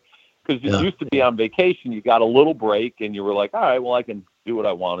part, because it used to be on vacation, you got a little break, and you were like, all right, well, I can do what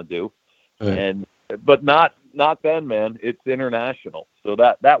I want to do, but not then, man. It's international, so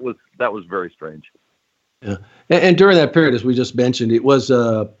that was very strange. Yeah, and during that period, as we just mentioned, it was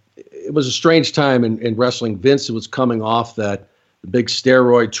a strange time in wrestling. Vince was coming off that big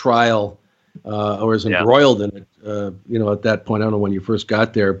steroid trial, or was embroiled in it. At that point, I don't know when you first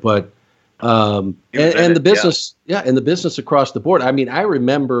got there, but and the business, and the business across the board. I mean, I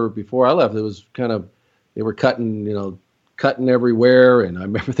remember before I left, it was kind of they were cutting everywhere, and I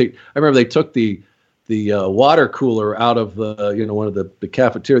remember they took the water cooler out of the one of the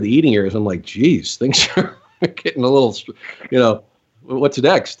cafeteria, the eating areas. I'm like, geez, things are getting a little, what's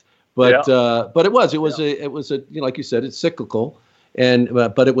next? But it was a like you said, it's cyclical, and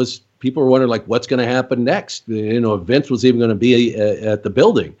but it was, people were wondering like what's going to happen next. Vince was even going to be at the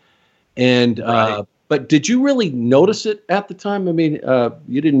building, and but did you really notice it at the time? I mean,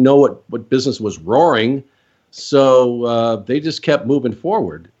 you didn't know what business was roaring, so they just kept moving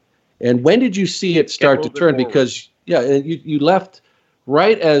forward. And when did you see it start to turn? Forward. Because you left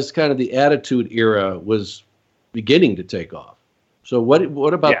right as kind of the Attitude Era was beginning to take off. So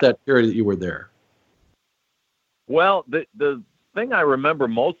what about that period that you were there? Well, the thing I remember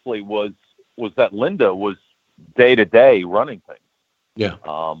mostly was that Linda was day to day running things. Yeah.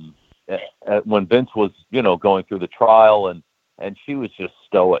 When Vince was going through the trial, and she was just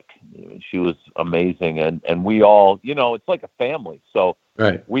stoic. She was amazing, and we all it's like a family. So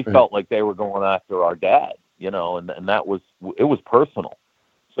we felt like they were going after our dad, and that was, it was personal.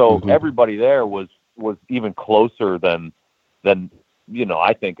 So everybody there was even closer than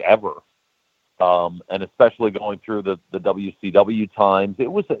I think ever. And especially going through the WCW times,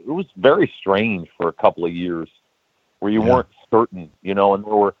 it was very strange for a couple of years where you weren't certain, and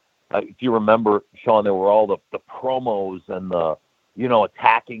there were, if you remember, Sean, there were all the promos and the,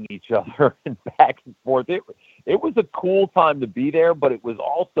 attacking each other and back and forth. It was a cool time to be there, but it was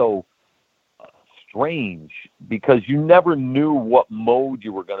also strange because you never knew what mode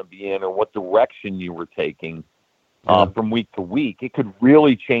you were going to be in or what direction you were taking from week to week. It could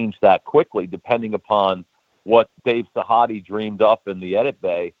really change that quickly depending upon what Dave Sahadi dreamed up in the edit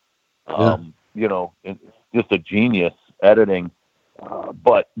bay. Just a genius editing.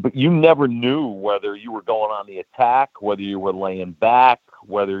 But you never knew whether you were going on the attack, whether you were laying back,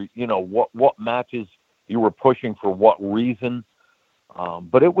 whether, what matches you were pushing for what reason.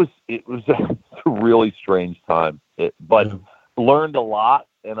 But it was a really strange time, but learned a lot.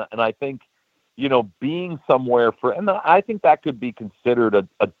 And I think, being somewhere and I think that could be considered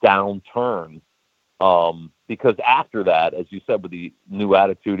a downturn. Because after that, as you said, with the new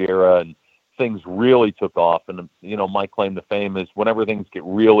Attitude Era and things really took off, and my claim to fame is whenever things get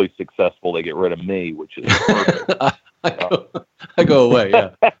really successful, they get rid of me, which is perfect. I go away.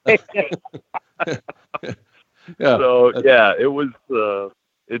 So it was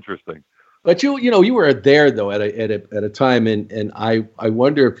interesting. But you were there though at a time, and I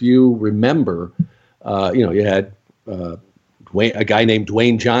wonder if you remember, you had a guy named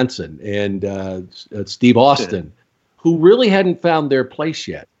Dwayne Johnson and Steve Austin, who really hadn't found their place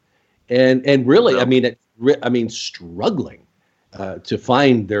yet. And really, struggling to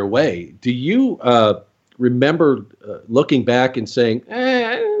find their way. Do you remember looking back and saying,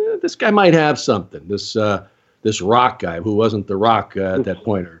 this guy might have something, this Rock guy who wasn't the Rock at that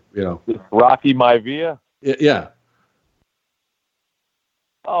point, or Rocky Maivia? Yeah.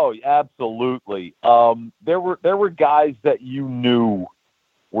 Oh, absolutely. There were guys that you knew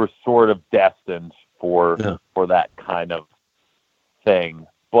were sort of destined for that kind of thing,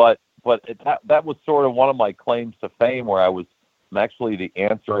 but that was sort of one of my claims to fame, where I'm actually the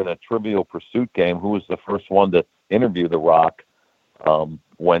answer in a Trivial Pursuit game, who was the first one to interview The Rock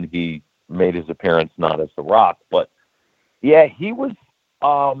when he made his appearance, not as The Rock. But, yeah, he was,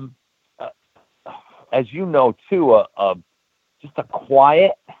 as you know, too, just a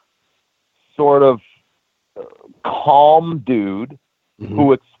quiet, sort of calm dude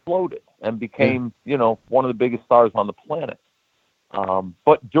who exploded and became, one of the biggest stars on the planet.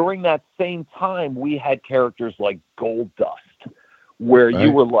 But during that same time, we had characters like Goldust, where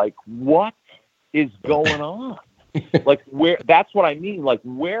you were like, what is going on? Like, where? That's what I mean. Like,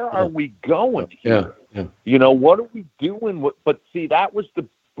 where are we going here? What are we doing? But see, that was the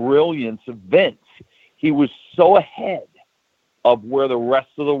brilliance of Vince. He was so ahead of where the rest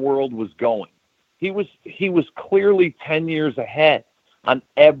of the world was going. He was clearly 10 years ahead on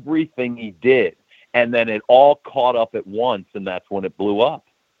everything he did. and then it all caught up at once, and that's when it blew up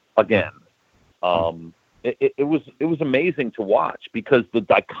again. It was amazing to watch because the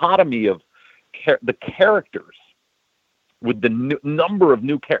dichotomy of the characters with the number of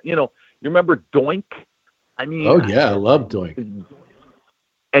new characters. You remember Doink? I mean, oh yeah, I love Doink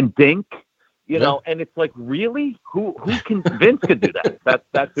and Dink. And it's like, really, who can Vince could do that?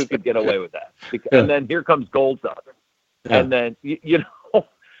 That's who could get away with that. And then here comes Gold Dust, and then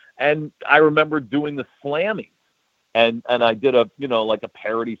and I remember doing the Slammies. And I did a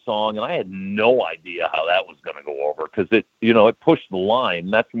parody song, and I had no idea how that was going to go over because it pushed the line.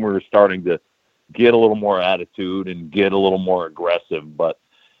 And that's when we were starting to get a little more attitude and get a little more aggressive. But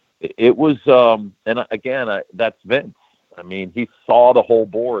it was, that's Vince. I mean, he saw the whole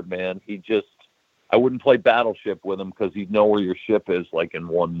board, man. I wouldn't play Battleship with him because he'd know where your ship is like in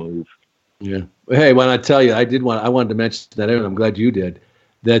one move. Yeah. Hey, when I tell you, I wanted to mention that, and I'm glad you did.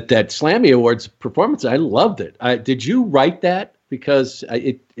 That Slammy Awards performance, I loved it. Did you write that? Because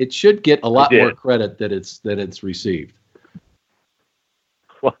it should get a lot more credit that it's received.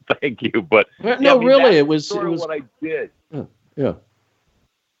 Well, thank you, but really, it was what I did. Yeah.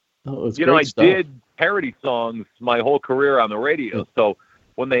 Oh, it was I stuff. did parody songs my whole career on the radio. So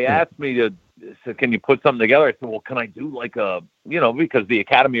when they asked me to, said, can you put something together? I said, well, can I do like because the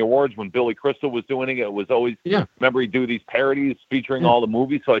Academy Awards, when Billy Crystal was doing it was always, remember he'd do these parodies featuring all the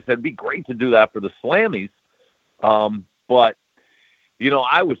movies. So I said, it'd be great to do that for the Slammies. But,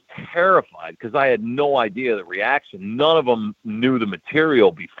 I was terrified because I had no idea the reaction. None of them knew the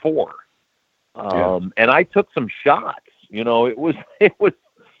material before. And I took some shots, it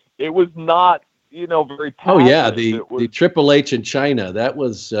was not, very passionate. Oh yeah. The Triple H in China, that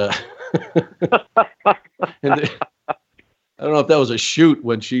was, I don't know if that was a shoot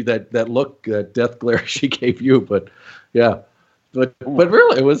when she that look death glare she gave you, but yeah, but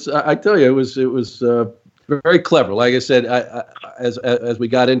really it was. I tell you, it was very clever. Like I said, as we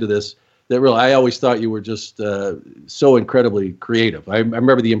got into this, I always thought you were just so incredibly creative. I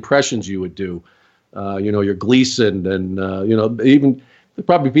remember the impressions you would do. Your Gleason and even.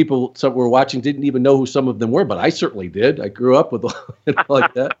 Probably people some were watching didn't even know who some of them were, but I certainly did. I grew up with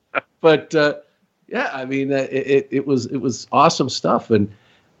like that. But I mean, it was awesome stuff. And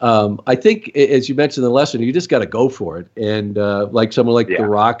I think, as you mentioned in the lesson, you just got to go for it. And like someone like The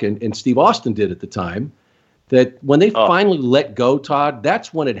Rock and Steve Austin did at the time, that when they finally let go, Todd,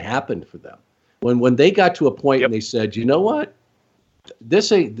 that's when it happened for them. When they got to a point and they said, you know what?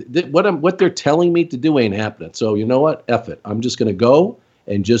 This ain't what they're telling me to do ain't happening. So you know what? F it. I'm just going to go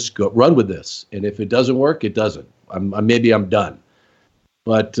and just go run with this. And if it doesn't work, it doesn't. Maybe I'm done.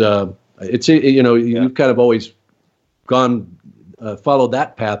 But you've kind of always gone followed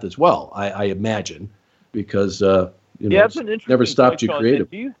that path as well. I imagine because it's never stopped you creative.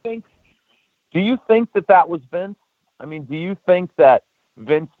 Do you think that was Vince? I mean, do you think that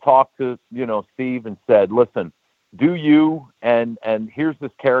Vince talked to Steve and said, listen, do you and here's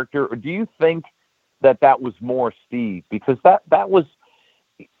this character, or do you think that was more Steve? Because that was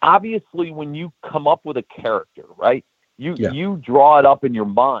obviously when you come up with a character, right? You draw it up in your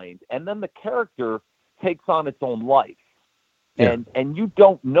mind, and then the character takes on its own life, and you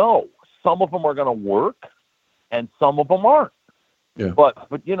don't know. Some of them are going to work, and some of them aren't. Yeah. But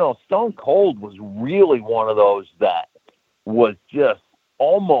Stone Cold was really one of those that was just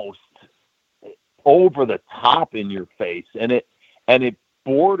almost over the top in your face, and it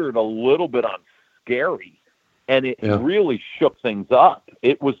bordered a little bit on scary, and it really shook things up.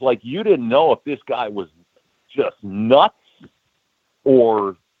 It was like you didn't know if this guy was just nuts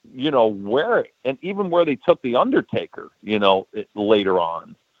or where, and even where they took the Undertaker later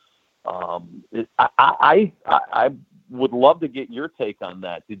on. I would love to get your take on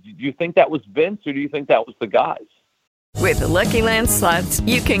that. Do you think that was Vince, or do you think that was the guys? With the Lucky Land Slots,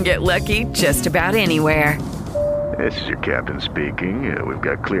 you can get lucky just about anywhere. This is your captain speaking. We've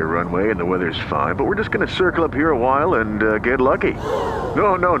got clear runway and the weather's fine, but we're just going to circle up here a while and get lucky.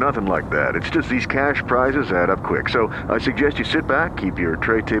 No, nothing like that. It's just these cash prizes add up quick. So I suggest you sit back, keep your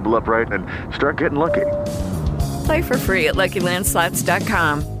tray table upright, and start getting lucky. Play for free at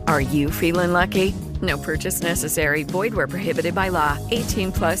LuckyLandSlots.com. Are you feeling lucky? No purchase necessary. Void where prohibited by law.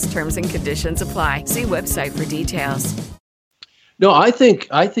 18+ terms and conditions apply. See website for details. No, I think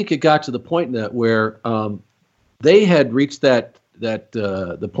it got to the point that where they had reached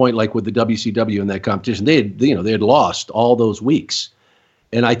the point, like with the WCW in that competition, they had lost all those weeks,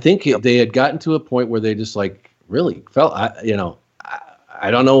 and I think they had gotten to a point where they just like really felt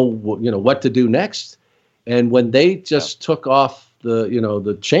I don't know what to do next, and when they just took off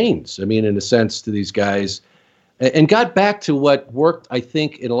the chains, I mean, in a sense, to these guys, and got back to what worked, I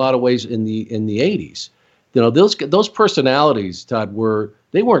think, in a lot of ways in the 80s. You know, those personalities, Todd,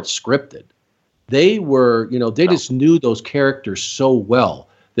 they weren't scripted. They were, they just knew those characters so well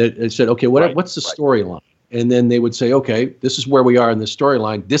that they said, okay, what's the storyline? And then they would say, okay, this is where we are in the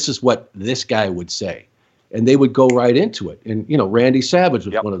storyline. This is what this guy would say. And they would go right into it. And, Randy Savage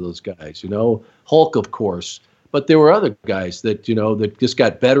was one of those guys, Hulk, of course. But there were other guys that, that just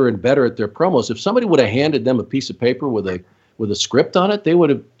got better and better at their promos. If somebody would have handed them a piece of paper with a script on it, it would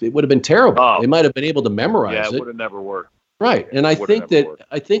have been terrible. Oh. They might have been able to memorize it. Yeah, it would have never worked. Right. And I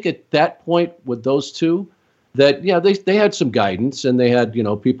think at that point with those two, that, they had some guidance and they had,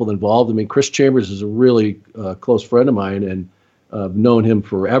 people involved. I mean, Chris Chambers is a really close friend of mine, and I've known him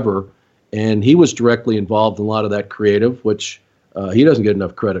forever. And he was directly involved in a lot of that creative, which he doesn't get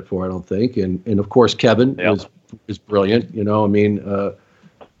enough credit for, I don't think. And of course, Kevin is brilliant,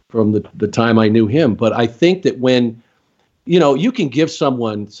 from the time I knew him. But I think that when, you can give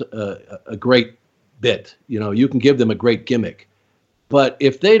someone a great bit, you can give them a great gimmick. But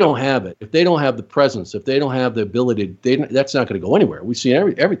if they don't have it, if they don't have the presence, if they don't have the ability, that's not going to go anywhere. We've seen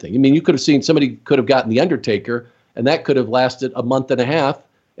everything. I mean, you could have seen somebody could have gotten The Undertaker, and that could have lasted a month and a half,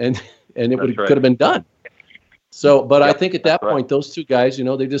 and it could have been done. So, but I think at that point, those two guys,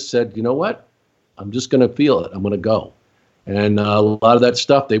 they just said, you know what? I'm just going to feel it. I'm going to go. And a lot of that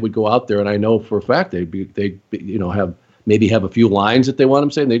stuff, they would go out there, and I know for a fact they have a few lines that they want them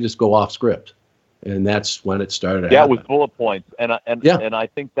to say, and they just go off script. And that's when it started. Yeah, it was bullet points, and I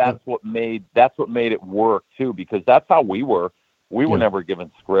think that's what made it work too, because that's how we were. We were never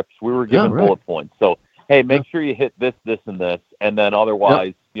given scripts. We were given bullet points. So hey, make sure you hit this, this, and this, and then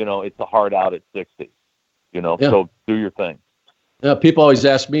otherwise, it's a hard out at 60. So do your thing. Yeah, people always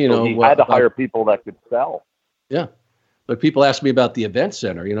ask me, he had to hire people that could sell. Yeah, but people ask me about the event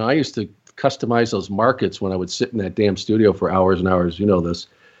center. I used to customize those markets when I would sit in that damn studio for hours and hours. You know this,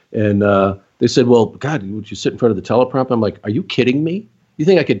 and they said, well, God, would you sit in front of the teleprompter? I'm like, are you kidding me? You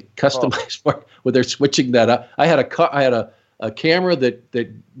think I could customize where they're switching that up? I had a camera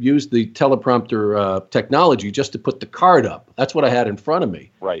that used the teleprompter technology just to put the card up. That's what I had in front of me.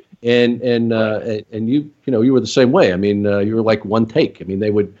 Right. And you were the same way. I mean, you were like one take. I mean,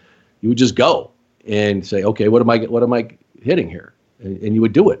 you would just go and say, okay, what am I hitting here? And you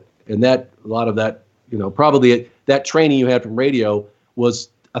would do it. And a lot of that, probably that training you had from radio was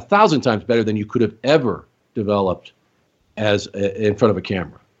 1,000 times better than you could have ever developed as in front of a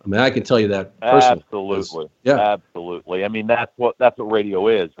camera. I mean, I can tell you that personally. Absolutely. Yeah. Absolutely. I mean, that's what radio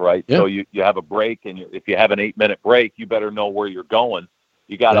is, right? Yeah. So you have a break, and if you have an 8-minute break, you better know where you're going.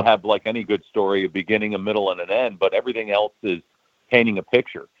 You got to have, like any good story, a beginning, a middle, and an end, but everything else is painting a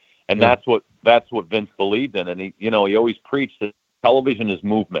picture. And that's what Vince believed in. And he always preached that television is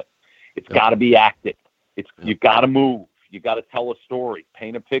movement. It's got to be active. You've got to move. You got to tell a story,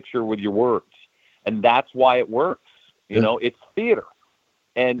 paint a picture with your words. And that's why it works. It's theater.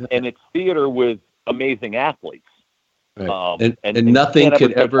 And it's theater with amazing athletes. Right. And nothing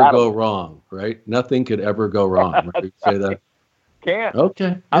could ever go wrong, right? Nothing could ever go wrong. Right? You say that? Can't.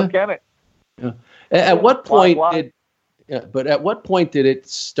 Okay. How can it? Yeah. At what point did it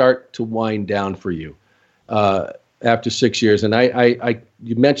start to wind down for you after 6 years? And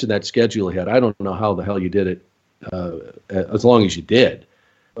you mentioned that schedule you had. I don't know how the hell you did it as long as you did,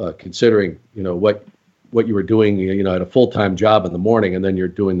 considering what you were doing, at a full-time job in the morning, and then you're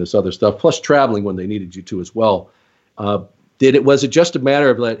doing this other stuff, plus traveling when they needed you to as well. Was it just a matter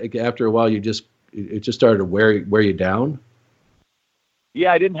of like after a while it just started to wear you down?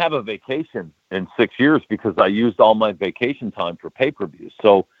 Yeah, I didn't have a vacation in 6 years because I used all my vacation time for pay-per-views.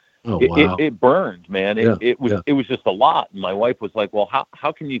 So it burned, man. It was just a lot. And my wife was like, well,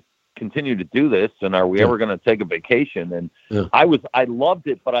 how can you continue to do this? And are we ever going to take a vacation? And I loved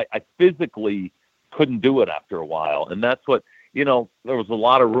it, but I physically couldn't do it after a while. And that's what, there was a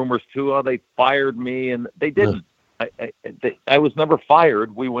lot of rumors too. Oh, they fired me, and they didn't. I was never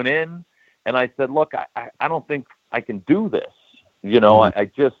fired. We went in and I said, look, I don't think I can do this.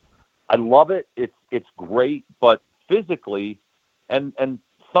 I love it. It's great, but physically, and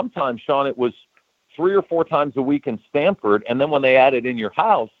sometimes, Sean, it was 3 or 4 times a week in Stamford. And then when they added in your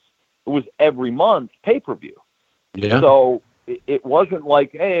house, it was every month pay-per-view. Yeah. So it wasn't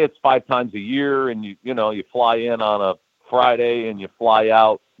like, hey, it's 5 times a year, and you fly in on a Friday and you fly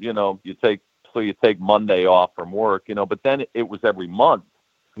out, you take Monday off from work, but then it was every month.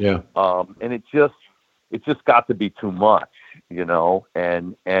 Yeah. And it just got to be too much,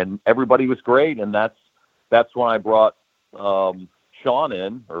 and everybody was great. And that's when I brought Sean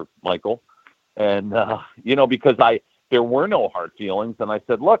in, or Michael, and because there were no hard feelings. And I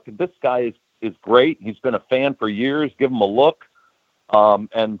said, look, this guy is great. He's been a fan for years. Give him a look.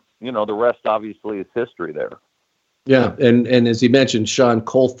 And, the rest obviously is history there. Yeah, and as he mentioned, Sean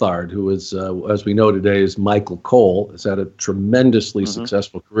Coulthard, who is, as we know today, is Michael Cole, has had a tremendously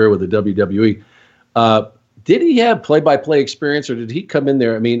successful career with the WWE. Did he have play-by-play experience, or did he come in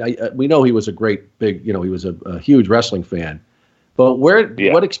there? I mean, we know he was a great big, he was a huge wrestling fan. But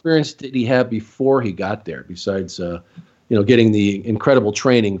what experience did he have before he got there, besides, getting the incredible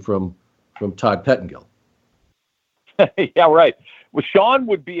training from Todd Pettengill? Yeah, right. Well, Sean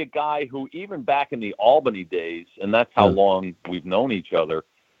would be a guy who, even back in the Albany days, and that's how long we've known each other,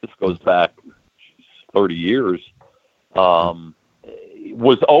 this goes back 30 years,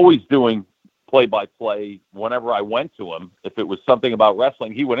 was always doing play-by-play whenever I went to him. If it was something about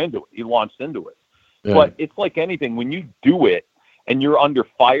wrestling, he went into it. He launched into it. Yeah. But it's like anything. When you do it and you're under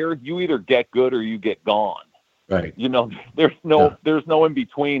fire, you either get good or you get gone. Right. There's no in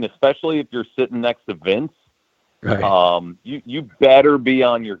between, especially if you're sitting next to Vince. Right. You better be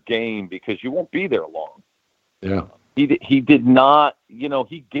on your game because you won't be there long. Yeah. He did not,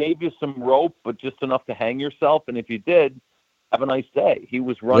 he gave you some rope, but just enough to hang yourself. And if you did, have a nice day. He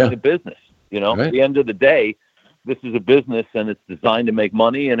was running a business. Right. At the end of the day, this is a business and it's designed to make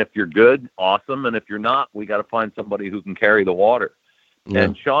money. And if you're good, awesome. And if you're not, we got to find somebody who can carry the water. Yeah.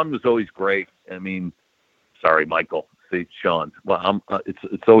 And Sean was always great. I mean, sorry, Michael. See, Sean. Well,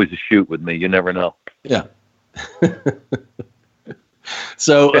 it's always a shoot with me. You never know. Yeah.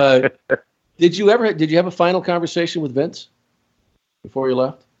 So, did you have a final conversation with Vince before you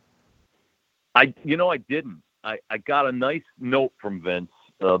left? I didn't. I got a nice note from Vince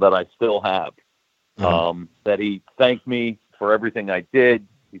that I still have. That he thanked me for everything I did.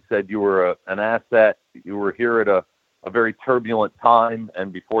 He said, you were an asset. You were here at a very turbulent time.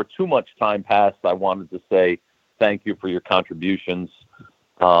 And before too much time passed, I wanted to say thank you for your contributions.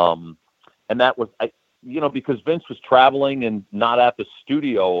 And that was, because Vince was traveling and not at the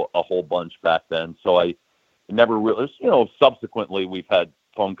studio a whole bunch back then. So I never really, subsequently we've had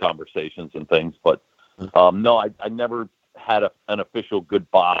phone conversations and things, but no, I never had an official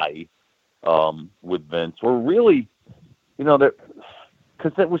goodbye with Vince. We're really,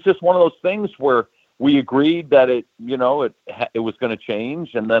 because it was just one of those things where we agreed that it was going to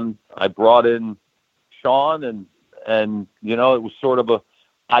change. And then I brought in Sean and it was sort of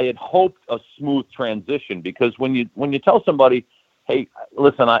I had hoped a smooth transition, because when you tell somebody, hey,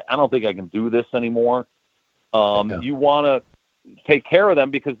 listen, I don't think I can do this anymore. You want to take care of them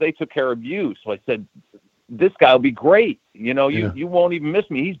because they took care of you. So I said, this guy will be great. You won't even miss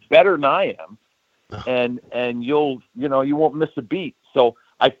me. He's better than I am. And you won't miss a beat. So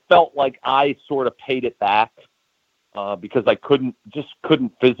I felt like I sort of paid it back because I couldn't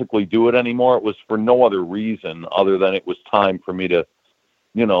physically do it anymore. It was for no other reason other than it was time for me to,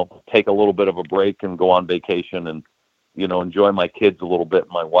 take a little bit of a break and go on vacation and, enjoy my kids a little bit,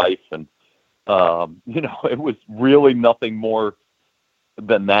 my wife. And, it was really nothing more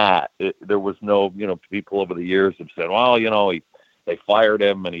than that. There was no, people over the years have said, well, they fired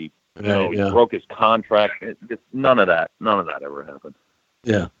him and he broke his contract. None of that ever happened.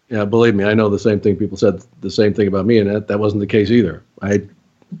 Yeah. Yeah. Believe me, I know the same thing. People said the same thing about me, and that wasn't the case either. I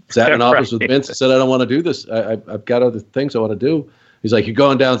sat in an office with Vince and said, I don't want to do this. I've got other things I want to do. He's like, you're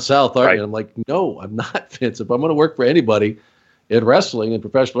going down south, aren't you? And I'm like, no, I'm not, Vince. If I'm going to work for anybody in wrestling and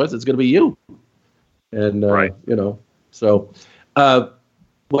professional wrestling, it's going to be you. And, so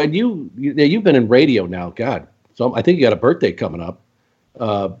when you've been in radio now, God, so I think you got a birthday coming up.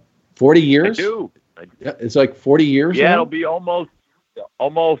 40 years? I do. Yeah, it's like 40 years Yeah, now? It'll be almost.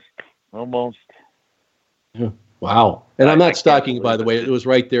 Yeah. Wow. And I'm not stalking, by the way. It was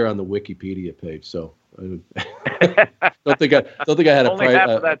right there on the Wikipedia page. So I don't think I had a only half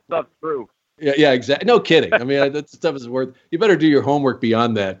of that stuff's true. Yeah, exactly. No kidding. I mean, that stuff is worth. You better do your homework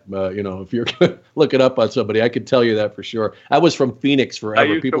beyond that. If you're going to look it up on somebody, I can tell you that for sure. I was from Phoenix forever.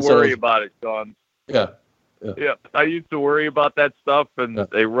 I used to worry about it, John. Yeah. I used to worry about that stuff, and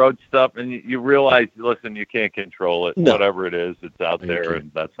they wrote stuff, and you realize, listen, you can't control it. No. Whatever it is, it's out there,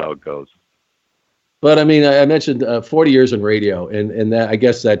 and that's how it goes. But I mean, I mentioned 40 years in radio, and that, I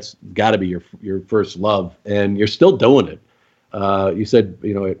guess that's got to be your first love, and you're still doing it. You said,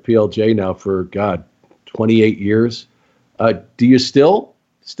 at PLJ now for 28 years. Do you still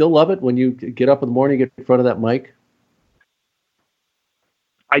love it when you get up in the morning, get in front of that mic?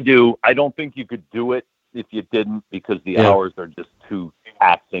 I do. I don't think you could do it if you didn't, because the hours are just too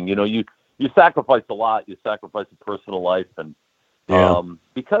taxing. You sacrifice a lot. You sacrifice a personal life, and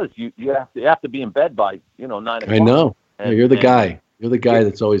because you have to be in bed by 9 o'clock. I know. You're the guy. You're the guy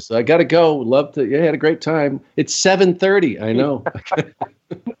that's always, I got to go. Love to. Yeah, had a great time. It's 7:30. I know.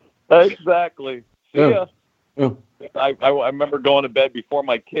 Exactly. See ya. Yeah. I remember going to bed before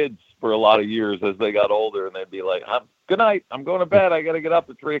my kids for a lot of years as they got older, and they'd be like, "Good night. I'm going to bed. I got to get up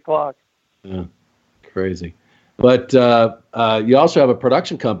at 3:00." Yeah, crazy. But you also have a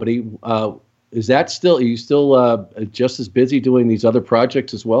production company. Is that still? Are you still just as busy doing these other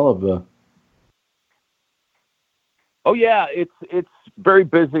projects as well? Oh yeah, it's very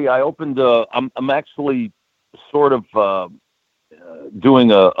busy. I opened. I'm actually sort of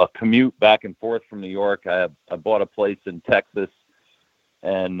doing a commute back and forth from New York. I bought a place in Texas,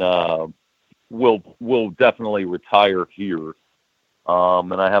 and we'll definitely retire here.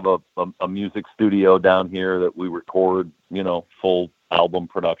 And I have a music studio down here that we record, full album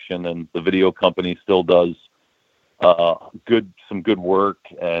production, and the video company still does some good work,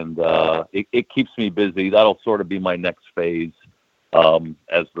 and it keeps me busy. That'll sort of be my next phase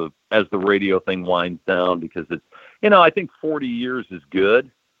as the radio thing winds down, because it's, I think 40 years is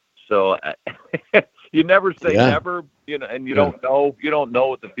good. So you never say never, and you don't know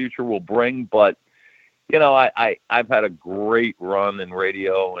what the future will bring, but I've had a great run in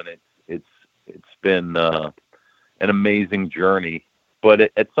radio, and it's been an amazing journey.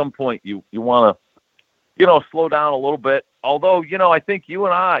 But at some point you want to, slow down a little bit. Although, I think you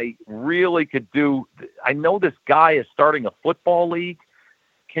and I really could do. I know this guy is starting a football league.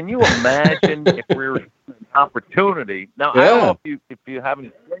 Can you imagine if we were an opportunity? Now, I don't know if you have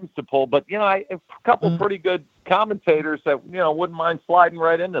any strings to pull, but I have a couple pretty good commentators that wouldn't mind sliding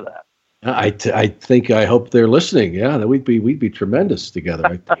right into that. I hope they're listening. Yeah, that we'd be tremendous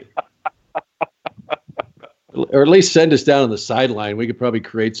together. Or at least send us down on the sideline. We could probably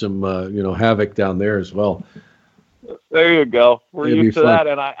create some havoc down there as well. There you go. We're used to that,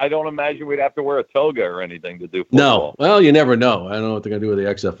 and I don't imagine we'd have to wear a toga or anything to do football. No. Well, you never know. I don't know what they're going to do with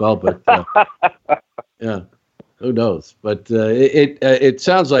the XFL, but yeah, who knows? But it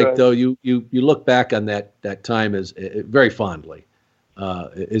sounds like though you look back on that time as very fondly.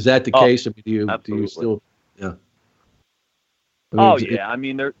 Is that the case? I mean, do you still? Yeah. I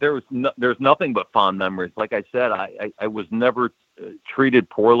mean, there's nothing but fond memories. Like I said, I was never treated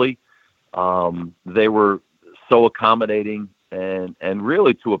poorly. They were so accommodating, and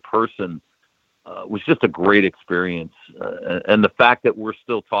really to a person, was just a great experience. And the fact that we're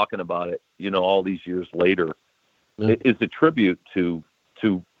still talking about it, all these years later, is a tribute to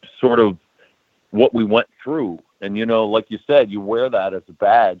sort of what we went through. And, like you said, you wear that as a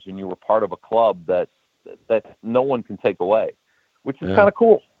badge, and you were part of a club that no one can take away, which is kind of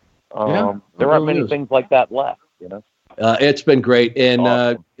cool. There aren't many things like that left, It's been great, and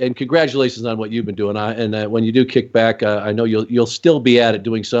awesome. And congratulations on what you've been doing. And when you do kick back, I know you'll still be at it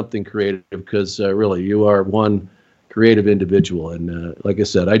doing something creative, because really you are one creative individual. And like I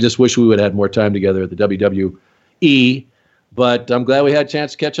said, I just wish we would have had more time together at the WWE. But I'm glad we had a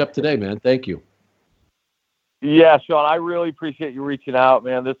chance to catch up today, man. Thank you. Yeah, Sean, I really appreciate you reaching out,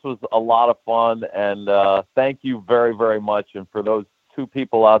 man. This was a lot of fun, and thank you very, very much. And for those two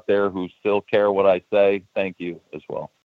people out there who still care what I say, thank you as well.